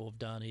other people have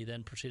done. He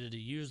then proceeded to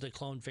use the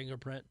cloned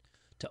fingerprint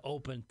to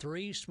open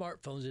 3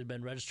 smartphones that had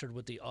been registered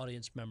with the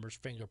audience member's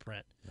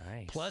fingerprint,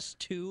 Nice. plus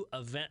 2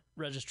 event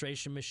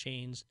registration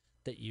machines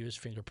that use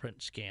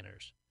fingerprint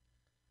scanners.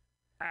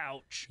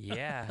 Ouch.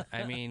 Yeah,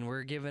 I mean,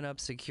 we're giving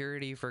up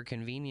security for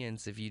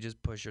convenience if you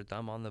just push your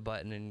thumb on the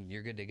button and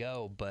you're good to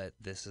go, but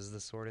this is the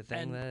sort of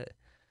thing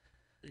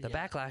the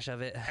backlash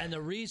of it. And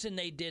the reason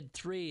they did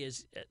 3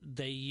 is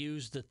they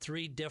used the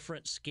 3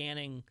 different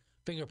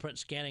fingerprint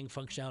scanning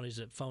functionalities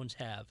that phones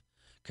have: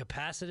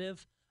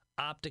 capacitive,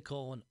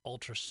 optical, and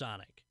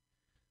ultrasonic.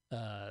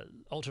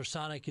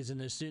 Ultrasonic is in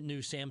this new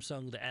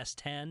Samsung, the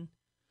S10.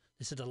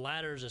 They said the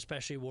latter is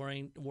especially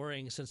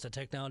worrying since the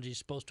technology is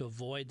supposed to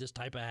avoid this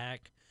type of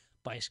hack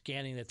by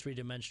scanning the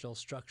 3-dimensional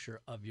structure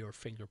of your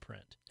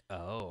fingerprint.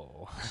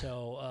 Oh.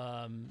 So,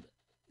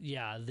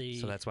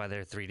 So that's why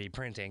they're 3D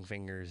printing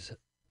fingers.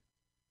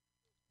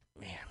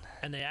 Man.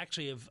 And they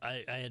actually have,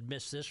 I had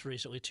missed this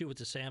recently too with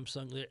the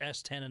Samsung, the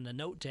S10 and the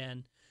Note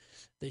 10.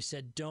 They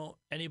said,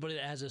 anybody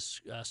that has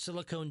a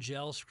silicone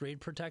gel screen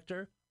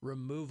protector,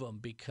 remove them,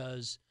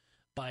 because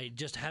by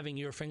just having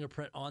your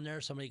fingerprint on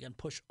there, somebody can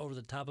push over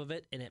the top of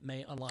it and it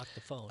may unlock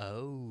the phone.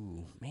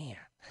 Oh, man.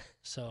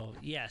 So,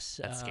 yes.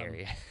 That's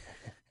scary.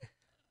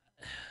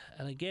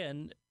 And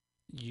again,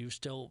 you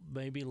still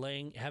may be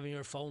having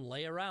your phone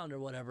lay around or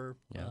whatever.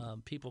 Yeah.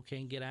 People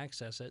can get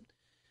access it.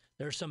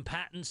 There's some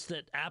patents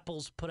that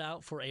Apple's put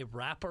out for a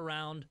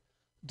wraparound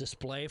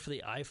display for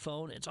the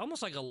iPhone. It's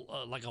almost like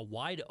a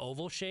wide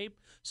oval shape,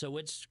 so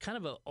it's kind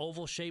of an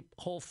oval shaped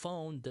whole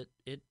phone that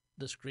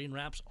the screen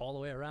wraps all the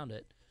way around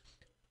it.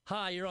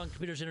 Hi, you're on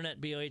Computers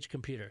Internet, BOH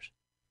Computers.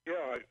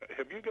 Yeah,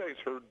 have you guys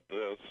heard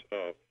this?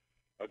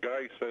 A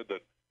guy said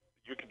that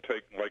you can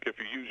take, like if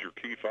you use your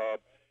key fob,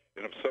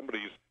 and if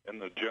somebody's in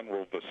the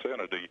general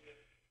vicinity,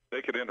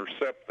 they could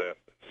intercept that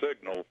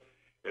signal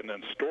and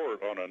then store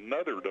it on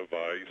another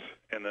device,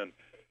 and then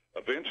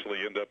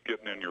eventually end up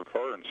getting in your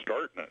car and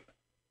starting it.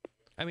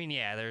 I mean,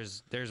 yeah,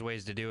 there's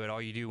ways to do it.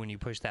 All you do when you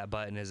push that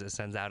button is it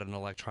sends out an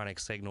electronic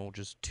signal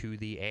just to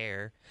the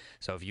air.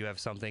 So if you have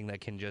something that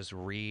can just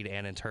read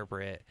and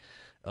interpret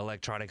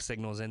electronic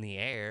signals in the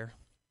air,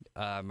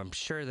 I'm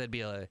sure there'd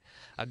be a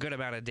good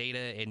amount of data,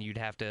 and you'd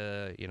have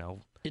to,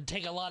 It'd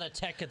take a lot of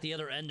tech at the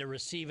other end to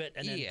receive it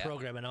and then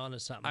program it onto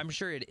something. I'm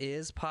sure it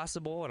is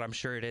possible, and I'm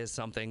sure it is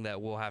something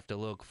that we'll have to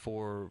look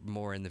for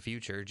more in the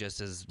future,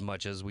 just as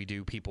much as we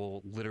do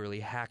people literally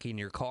hacking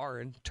your car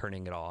and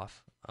turning it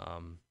off.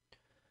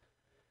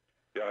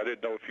 Yeah, I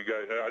didn't know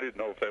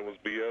if that was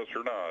BS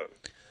or not.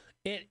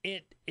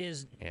 It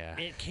is. Yeah.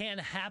 It can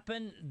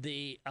happen.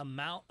 The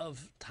amount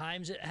of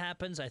times it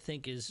happens, I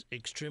think, is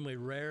extremely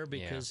rare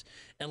because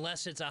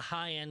unless it's a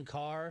high-end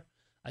car,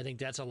 I think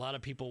that's a lot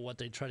of people what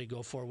they try to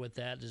go for with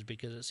that is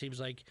because it seems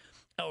like,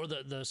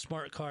 the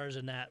smart cars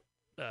and that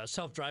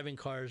self-driving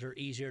cars are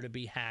easier to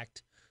be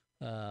hacked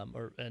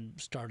and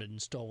started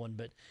and stolen.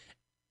 But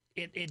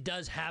it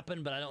does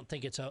happen, but I don't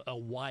think it's a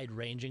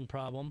wide-ranging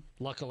problem.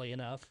 Luckily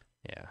enough.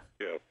 Yeah.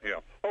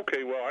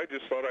 Okay, well, I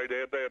just thought I'd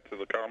add that to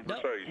the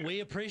conversation. No, we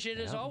appreciate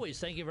it as always.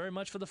 Thank you very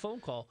much for the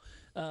phone call.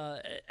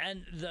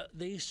 And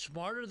the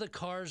smarter the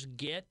cars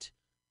get,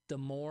 the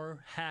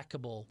more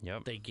hackable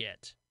they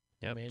get.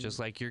 Yep, just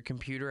like your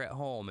computer at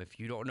home. If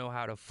you don't know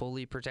how to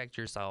fully protect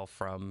yourself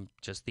from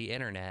just the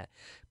internet,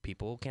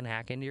 people can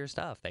hack into your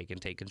stuff. They can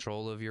take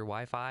control of your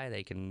Wi-Fi.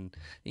 You can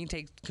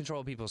take control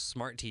of people's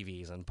smart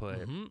TVs and put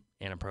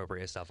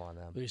inappropriate stuff on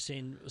them. We've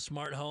seen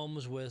smart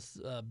homes with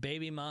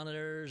baby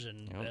monitors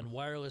and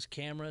wireless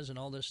cameras and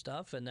all this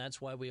stuff, and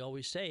that's why we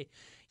always say,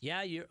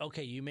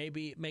 you may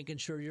be making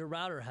sure your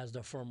router has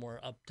the firmware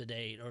up to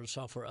date or the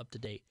software up to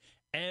date.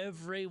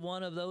 Every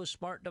one of those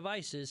smart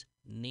devices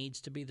needs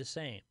to be the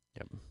same.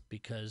 Yep.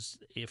 Because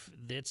if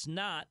it's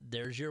not,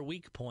 there's your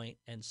weak point,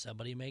 and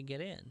somebody may get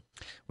in.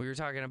 We were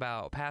talking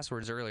about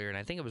passwords earlier, and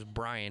I think it was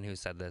Brian who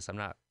said this. I'm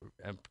not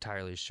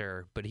entirely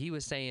sure, but he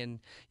was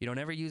saying you don't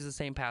ever use the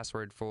same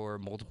password for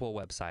multiple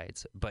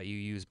websites, but you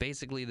use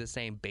basically the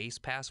same base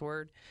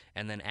password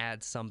and then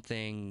add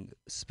something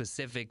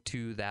specific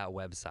to that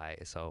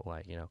website. So,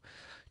 like,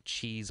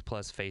 cheese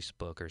plus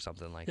Facebook or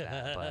something like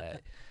that.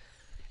 But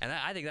and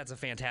I think that's a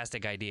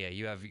fantastic idea.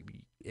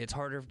 It's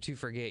harder to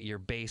forget your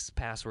base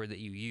password that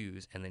you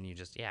use, and then you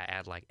just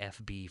add like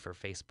FB for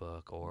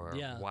Facebook or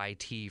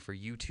YT for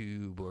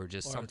YouTube or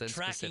just something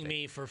tracking specific.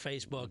 Me for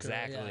Facebook.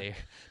 Exactly.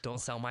 Don't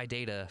sell my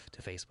data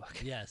to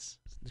Facebook. Yes,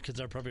 because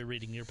they're probably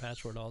reading your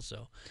password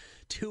also.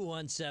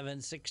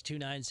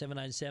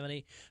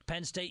 217-629-7970.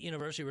 Penn State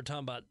University, we're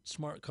talking about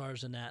smart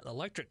cars and that.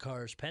 Electric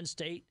cars. Penn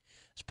State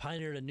has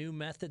pioneered a new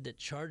method that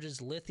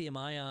charges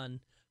lithium-ion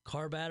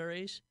car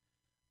batteries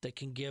that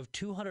can give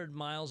 200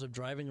 miles of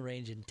driving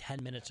range in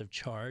 10 minutes of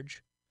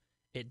charge.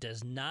 It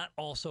does not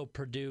also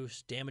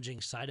produce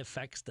damaging side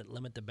effects that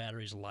limit the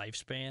battery's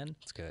lifespan.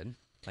 That's good.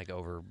 Like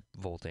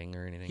overvolting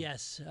or anything?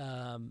 Yes.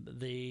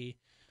 It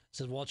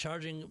says, while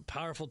charging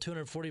powerful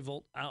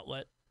 240-volt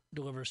outlet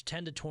delivers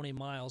 10 to 20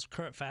 miles,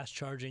 current fast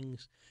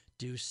chargings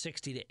do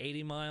 60 to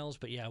 80 miles.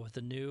 But, with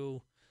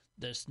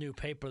this new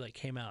paper that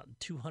came out,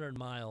 200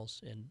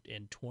 miles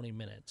in 20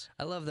 minutes.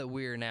 I love that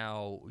we're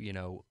now,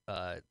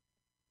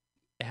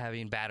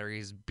 having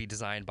batteries be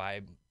designed by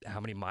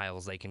how many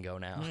miles they can go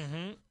now.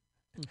 Mm-hmm.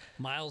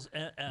 Miles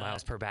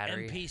per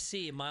battery.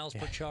 MPC, miles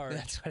per charge.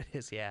 That's what it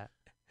is, yeah.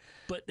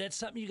 But that's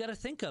something you got to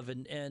think of,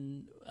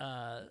 and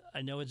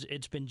I know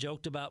it's been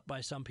joked about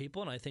by some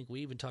people, and I think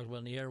we even talked about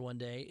in the air one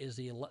day, is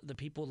the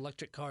people with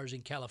electric cars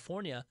in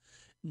California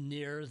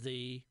near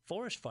the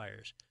forest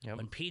fires. Yep.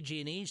 When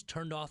PG&E's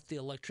turned off the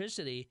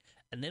electricity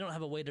and they don't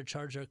have a way to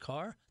charge their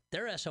car,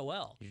 they're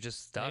SOL. You're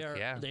just stuck,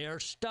 They are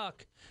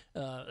stuck.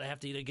 They have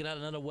to either get out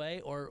another way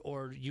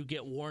or you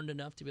get warned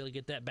enough to be able to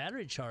get that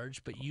battery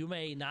charged, but you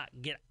may not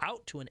get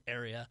out to an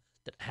area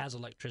that has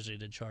electricity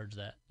to charge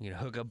that. You can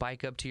hook a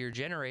bike up to your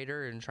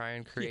generator and try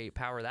and create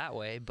power that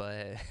way,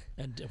 but...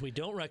 And we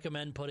don't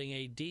recommend putting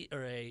a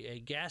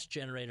gas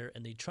generator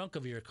in the trunk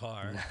of your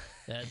car.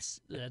 That's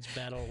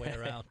bad all the way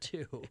around,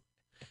 too.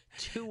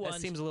 That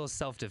seems a little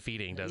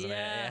self-defeating, doesn't it?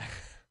 Yeah.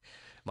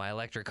 My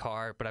electric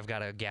car, but I've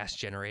got a gas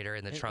generator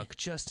in the trunk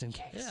just in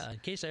case. Yeah, in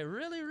case I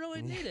really,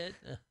 really need it.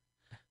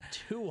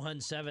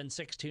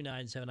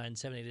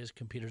 217-629-7970. It is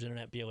Computers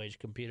Internet, BLH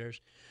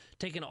Computers.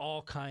 Taking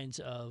all kinds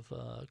of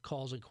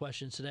calls and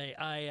questions today.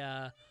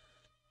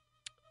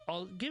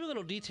 I'll give you a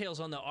little details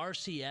on the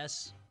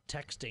RCS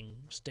texting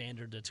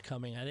standard that's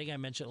coming. I think I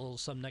mentioned a little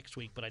some next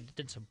week, but I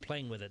did some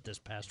playing with it this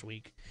past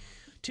week.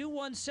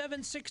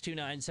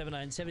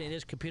 217-629-7970. It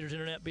is Computers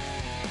Internet.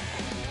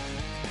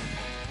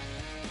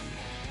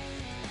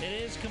 It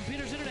is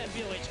Computers Internet,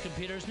 BLH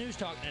Computers, News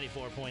Talk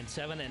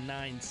 94.7 and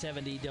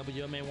 970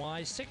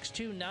 WMAY.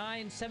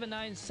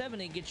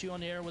 629-7970 gets you on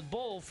the air with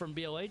Bull from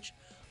BLH.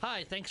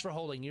 Hi, thanks for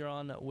holding. You're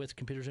on with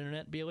Computers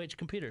Internet, BLH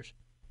Computers.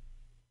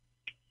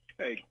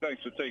 Hey,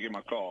 thanks for taking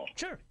my call.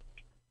 Sure.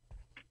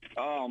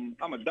 I'm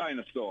a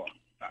dinosaur.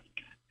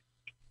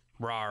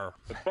 Rawr.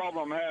 The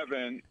problem I'm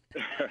having,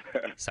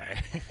 sorry,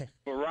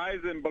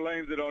 Verizon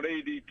blames it on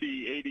ADT.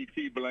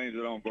 ADT blames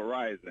it on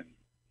Verizon.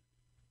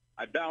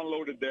 I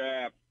downloaded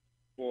their app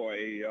for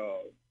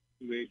to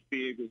be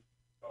able to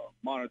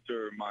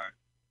monitor my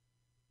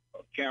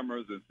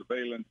cameras and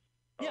surveillance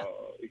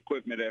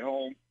equipment at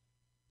home.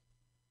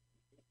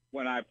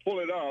 when I pull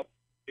it up,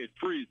 it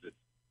freezes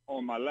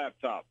on my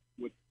laptop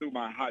through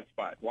my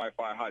hotspot,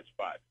 Wi-Fi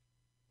hotspot.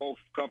 Both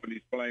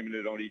companies blaming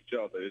it on each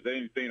other. Is there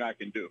anything I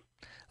can do?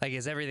 Like,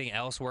 is everything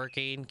else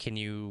working? Can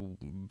you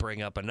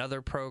bring up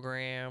another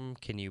program?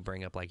 Can you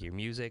bring up, like, your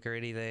music or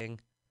anything?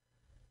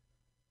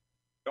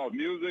 Oh,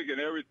 music and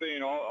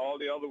everything, all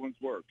the other ones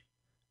work.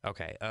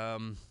 Okay.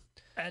 And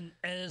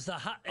is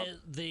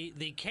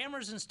the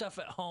cameras and stuff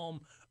at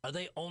home, are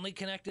they only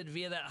connected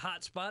via that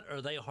hotspot, or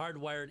are they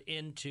hardwired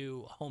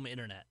into home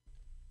internet?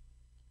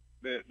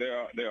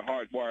 They're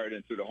hardwired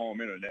into the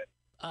home internet.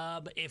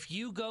 But if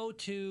you go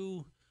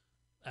to,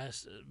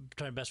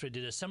 trying the best way to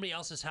do this, somebody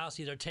else's house,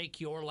 either take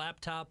your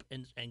laptop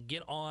and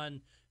get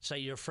on, say,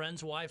 your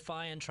friend's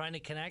Wi-Fi and trying to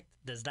connect,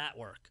 does that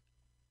work?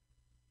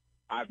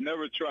 I've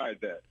never tried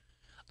that.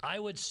 I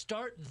would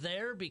start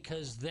there,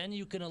 because then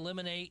you can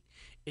eliminate,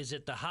 is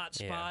it the hotspot?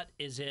 Yeah.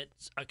 Is it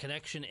a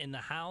connection in the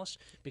house?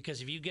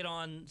 Because if you get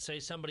on, say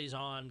somebody's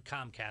on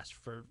Comcast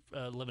for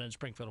living in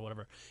Springfield or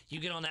whatever, you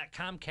get on that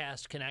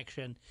Comcast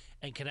connection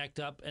and connect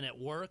up and it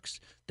works,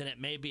 then it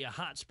may be a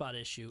hotspot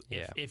issue.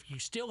 Yeah. If you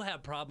still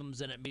have problems,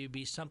 then it may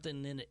be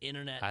something in the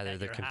internet Either at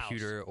the your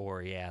computer house.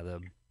 or,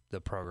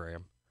 the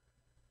program.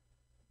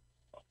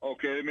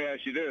 Okay, let me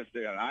ask you this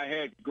then. I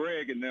had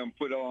Greg and them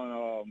put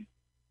on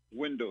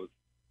Windows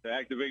to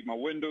activate my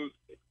Windows,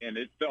 and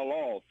it fell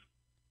off.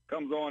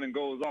 Comes on and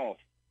goes off.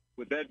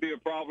 Would that be a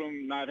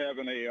problem, not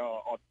having a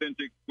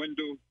authentic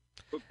window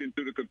hooked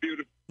into the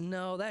computer?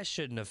 No, that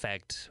shouldn't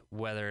affect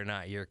whether or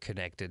not you're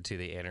connected to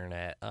the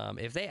internet.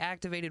 If they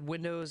activated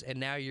Windows and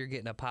now you're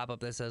getting a pop-up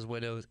that says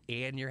Windows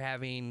and you're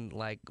having,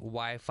 like,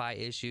 Wi-Fi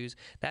issues,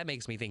 that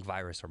makes me think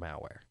virus or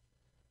malware.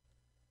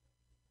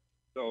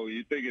 So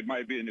you think it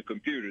might be in the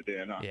computer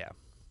then, huh? Yeah.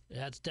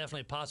 That's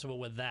definitely possible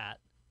with that.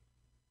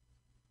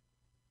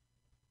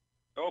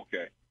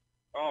 Okay.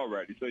 All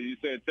righty. So you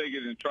said take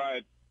it and try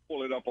it,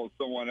 pull it up on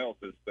someone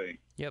else's thing.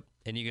 Yep.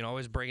 And you can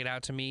always bring it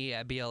out to me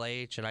at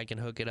BLH, and I can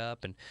hook it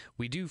up. And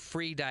we do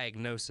free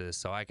diagnosis,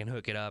 so I can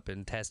hook it up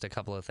and test a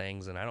couple of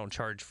things, and I don't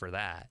charge for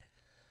that.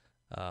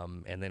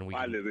 And then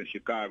I live in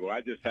Chicago.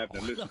 I just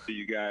happen to listen to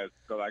you guys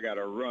because I got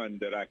a run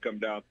that I come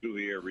down through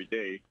here every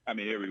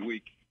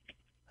week.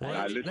 Well,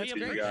 I listen to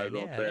you guys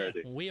on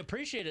Saturday. We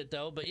appreciate it,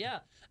 though. But, yeah,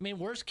 I mean,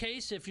 worst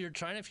case, if you're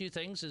trying a few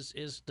things,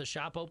 is the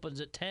shop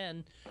opens at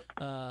 10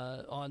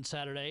 on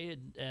Saturday,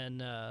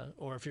 and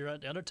or if you're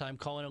at other time,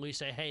 call in and at least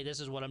say, hey, this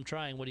is what I'm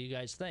trying. What do you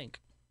guys think?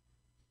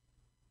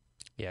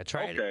 Yeah,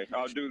 try it. Okay,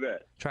 I'll do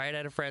that. Try it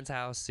at a friend's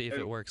house, see if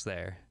it works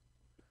there.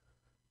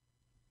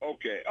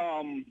 Okay.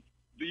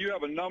 Do you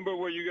have a number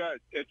where you got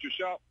at your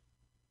shop?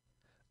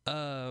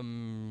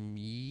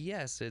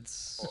 Yes,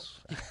 it's.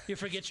 You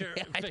forget your.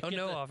 I don't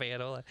know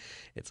offhand.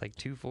 It's like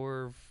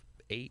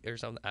 248 or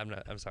something.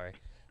 I'm sorry.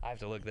 I have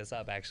to look this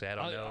up. Actually, I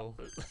don't know.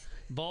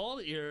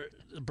 Ball,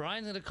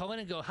 Brian's gonna call in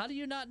and go, how do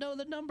you not know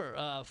the number?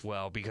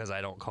 Well, because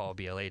I don't call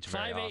BLH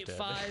very often.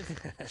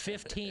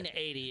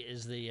 585-1580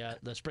 is the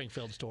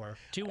Springfield store.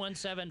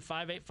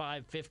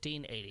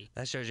 217-585-1580.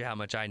 That shows you how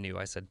much I knew.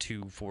 I said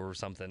 2-4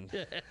 something.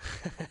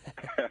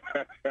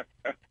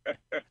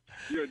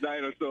 You're a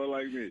dinosaur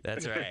like me.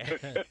 That's right.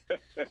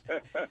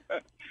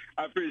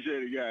 I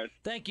appreciate it, guys.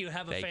 Thank you.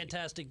 Have a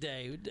fantastic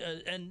day.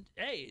 And,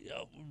 hey,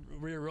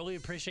 we really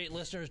appreciate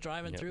listeners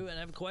driving through and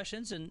have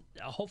questions, and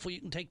hopefully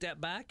you can take that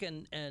back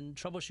and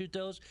troubleshoot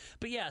those.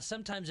 But, yeah,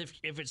 sometimes if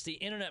it's the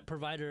internet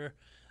provider,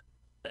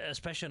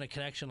 especially on a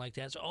connection like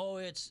that,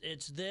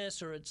 it's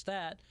this or it's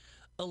that,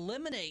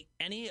 eliminate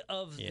any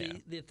of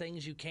the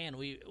things you can.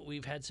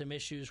 We've had some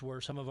issues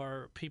where some of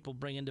our people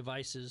bring in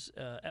devices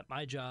at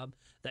my job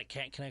that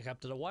can't connect up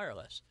to the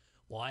wireless.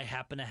 Well, I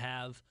happen to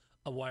have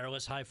a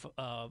wireless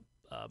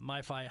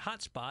MiFi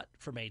hotspot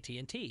from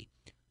AT&T.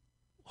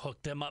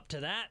 Hook them up to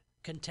that,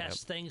 can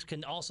test things,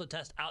 can also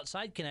test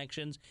outside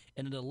connections,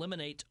 and it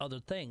eliminates other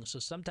things. So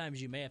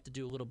sometimes you may have to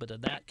do a little bit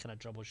of that kind of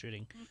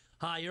troubleshooting.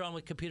 Hi, you're on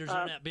with Computers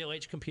Internet,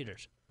 BLH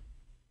Computers.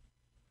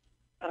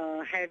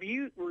 Have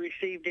you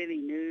received any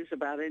news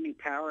about any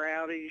power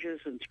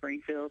outages in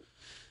Springfield?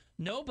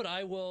 No, but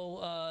I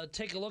will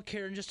take a look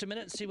here in just a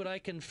minute and see what I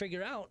can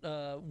figure out.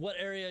 What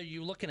area are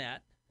you looking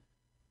at?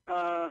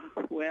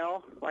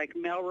 Well, like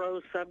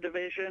Melrose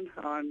subdivision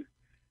on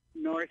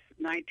North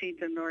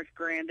 19th and North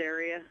Grand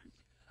area.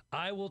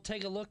 I will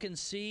take a look and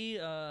see.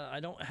 I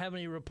don't have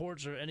any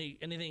reports or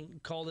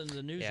anything called into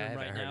the newsroom right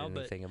now. I haven't heard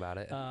anything about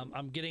it.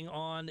 I'm getting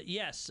on.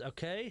 Yes,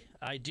 okay.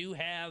 I do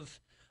have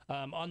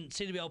on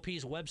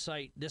CWLP's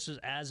website. This is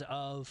as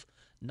of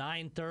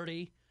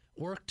 9:30.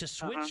 Work to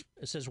switch.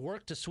 It says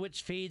work to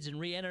switch feeds and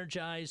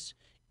re-energize.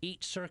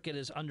 Each circuit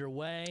is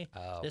underway.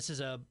 Oh. This is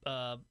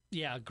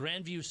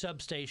Grandview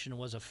substation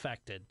was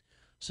affected,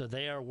 so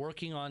they are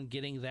working on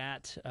getting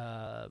that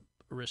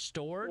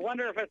restored. I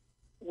wonder if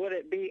would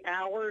it be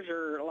hours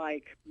or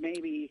like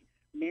maybe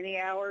many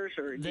hours,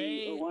 or are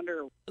they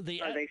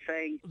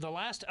saying the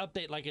last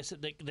update, like I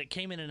said, that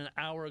came in an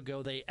hour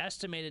ago? They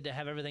estimated to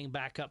have everything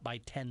back up by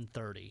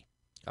 10:30.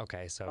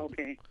 Okay, so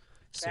okay.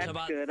 That's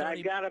about good. 30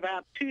 I've got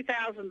about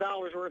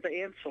 $2,000 worth of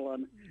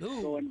insulin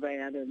going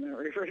bad in the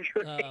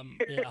refrigerator.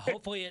 Yeah,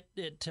 hopefully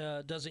it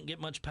doesn't get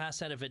much past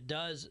that. If it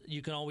does,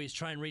 you can always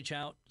try and reach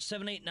out.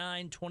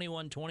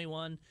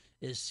 789-2121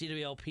 is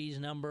CWLP's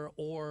number.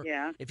 Or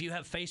if you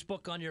have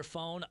Facebook on your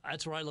phone,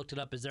 that's where I looked it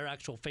up. Is their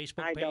actual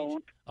Facebook page? I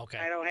don't. Okay.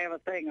 I don't have a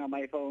thing on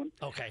my phone.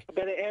 Okay.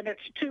 But and it's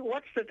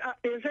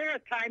is there a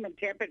time and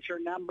temperature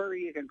number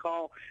you can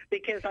call?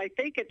 Because I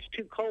think it's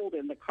too cold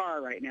in the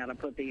car right now to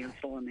put the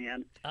insulin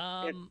in.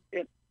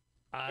 It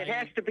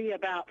has to be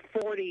about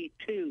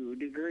 42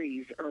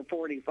 degrees or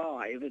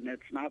 45, and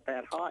it's not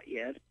that hot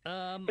yet.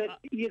 But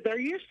there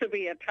used to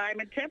be a time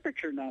and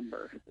temperature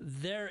number.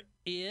 There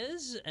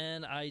is,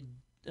 and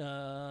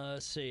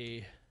let's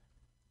see.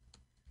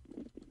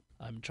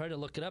 I'm trying to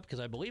look it up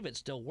because I believe it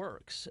still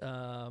works.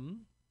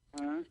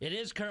 It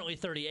is currently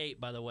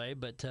 38, by the way,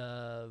 but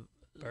trying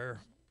to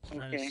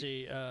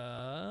see.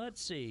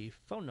 Let's see.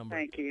 Phone number.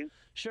 Thank you.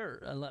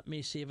 Sure. Let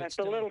me see if That's it's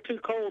still... a little too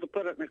cold to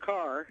put it in the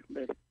car.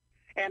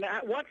 And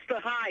what's the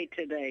high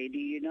today? Do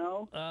you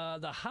know?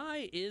 The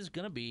high is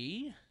going to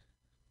be...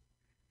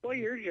 Well,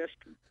 you're just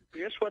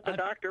what the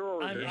doctor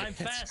ordered. I'm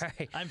fast.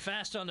 Right. I'm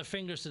fast on the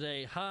fingers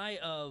today. High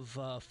of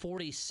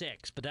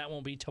 46, but that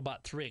won't be till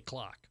about 3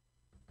 o'clock.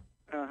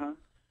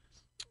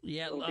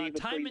 Yeah, It'll be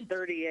time and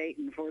 38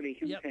 and 40.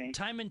 Yep, Okay.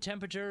 time and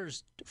temperature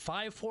is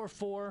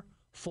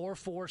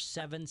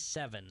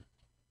 544-4477.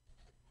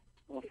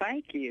 Well,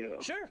 thank you.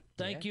 Sure.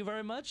 Thank you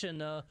very much,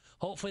 and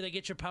hopefully they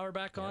get your power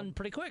back on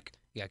pretty quick.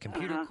 You got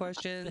computer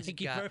questions.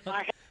 Thank you very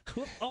much.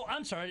 Oh,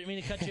 I'm sorry. I didn't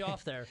mean to cut you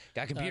off there.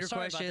 Got computer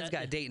sorry about questions.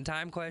 that. Got date and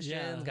time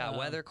questions. Got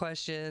weather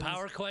questions.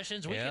 Power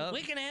questions. We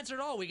can answer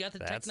it all. We got the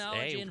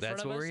technology in front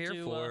that's of what us. we're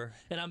here for.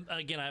 And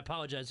I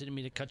apologize. I didn't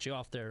mean to cut you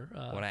off there.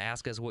 Want to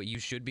ask us what you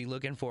should be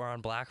looking for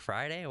on Black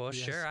Friday? Well,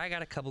 sure. I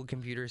got a couple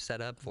computers set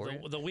up for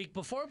you. The week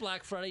before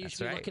Black Friday, you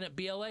should be looking at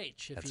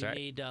BLH if you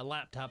need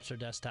laptops or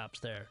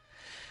desktops there.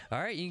 All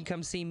right, you can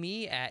come see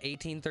me at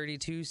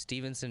 1832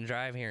 Stevenson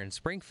Drive here in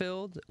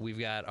Springfield. We've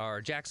got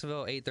our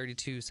Jacksonville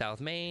 832 South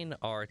Main.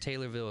 Our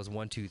Taylorville is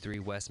 123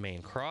 West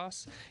Main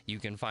Cross. You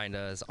can find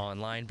us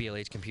online,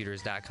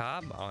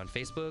 blhcomputers.com, on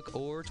Facebook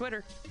or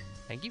Twitter.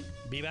 Thank you.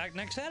 Be back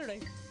next Saturday.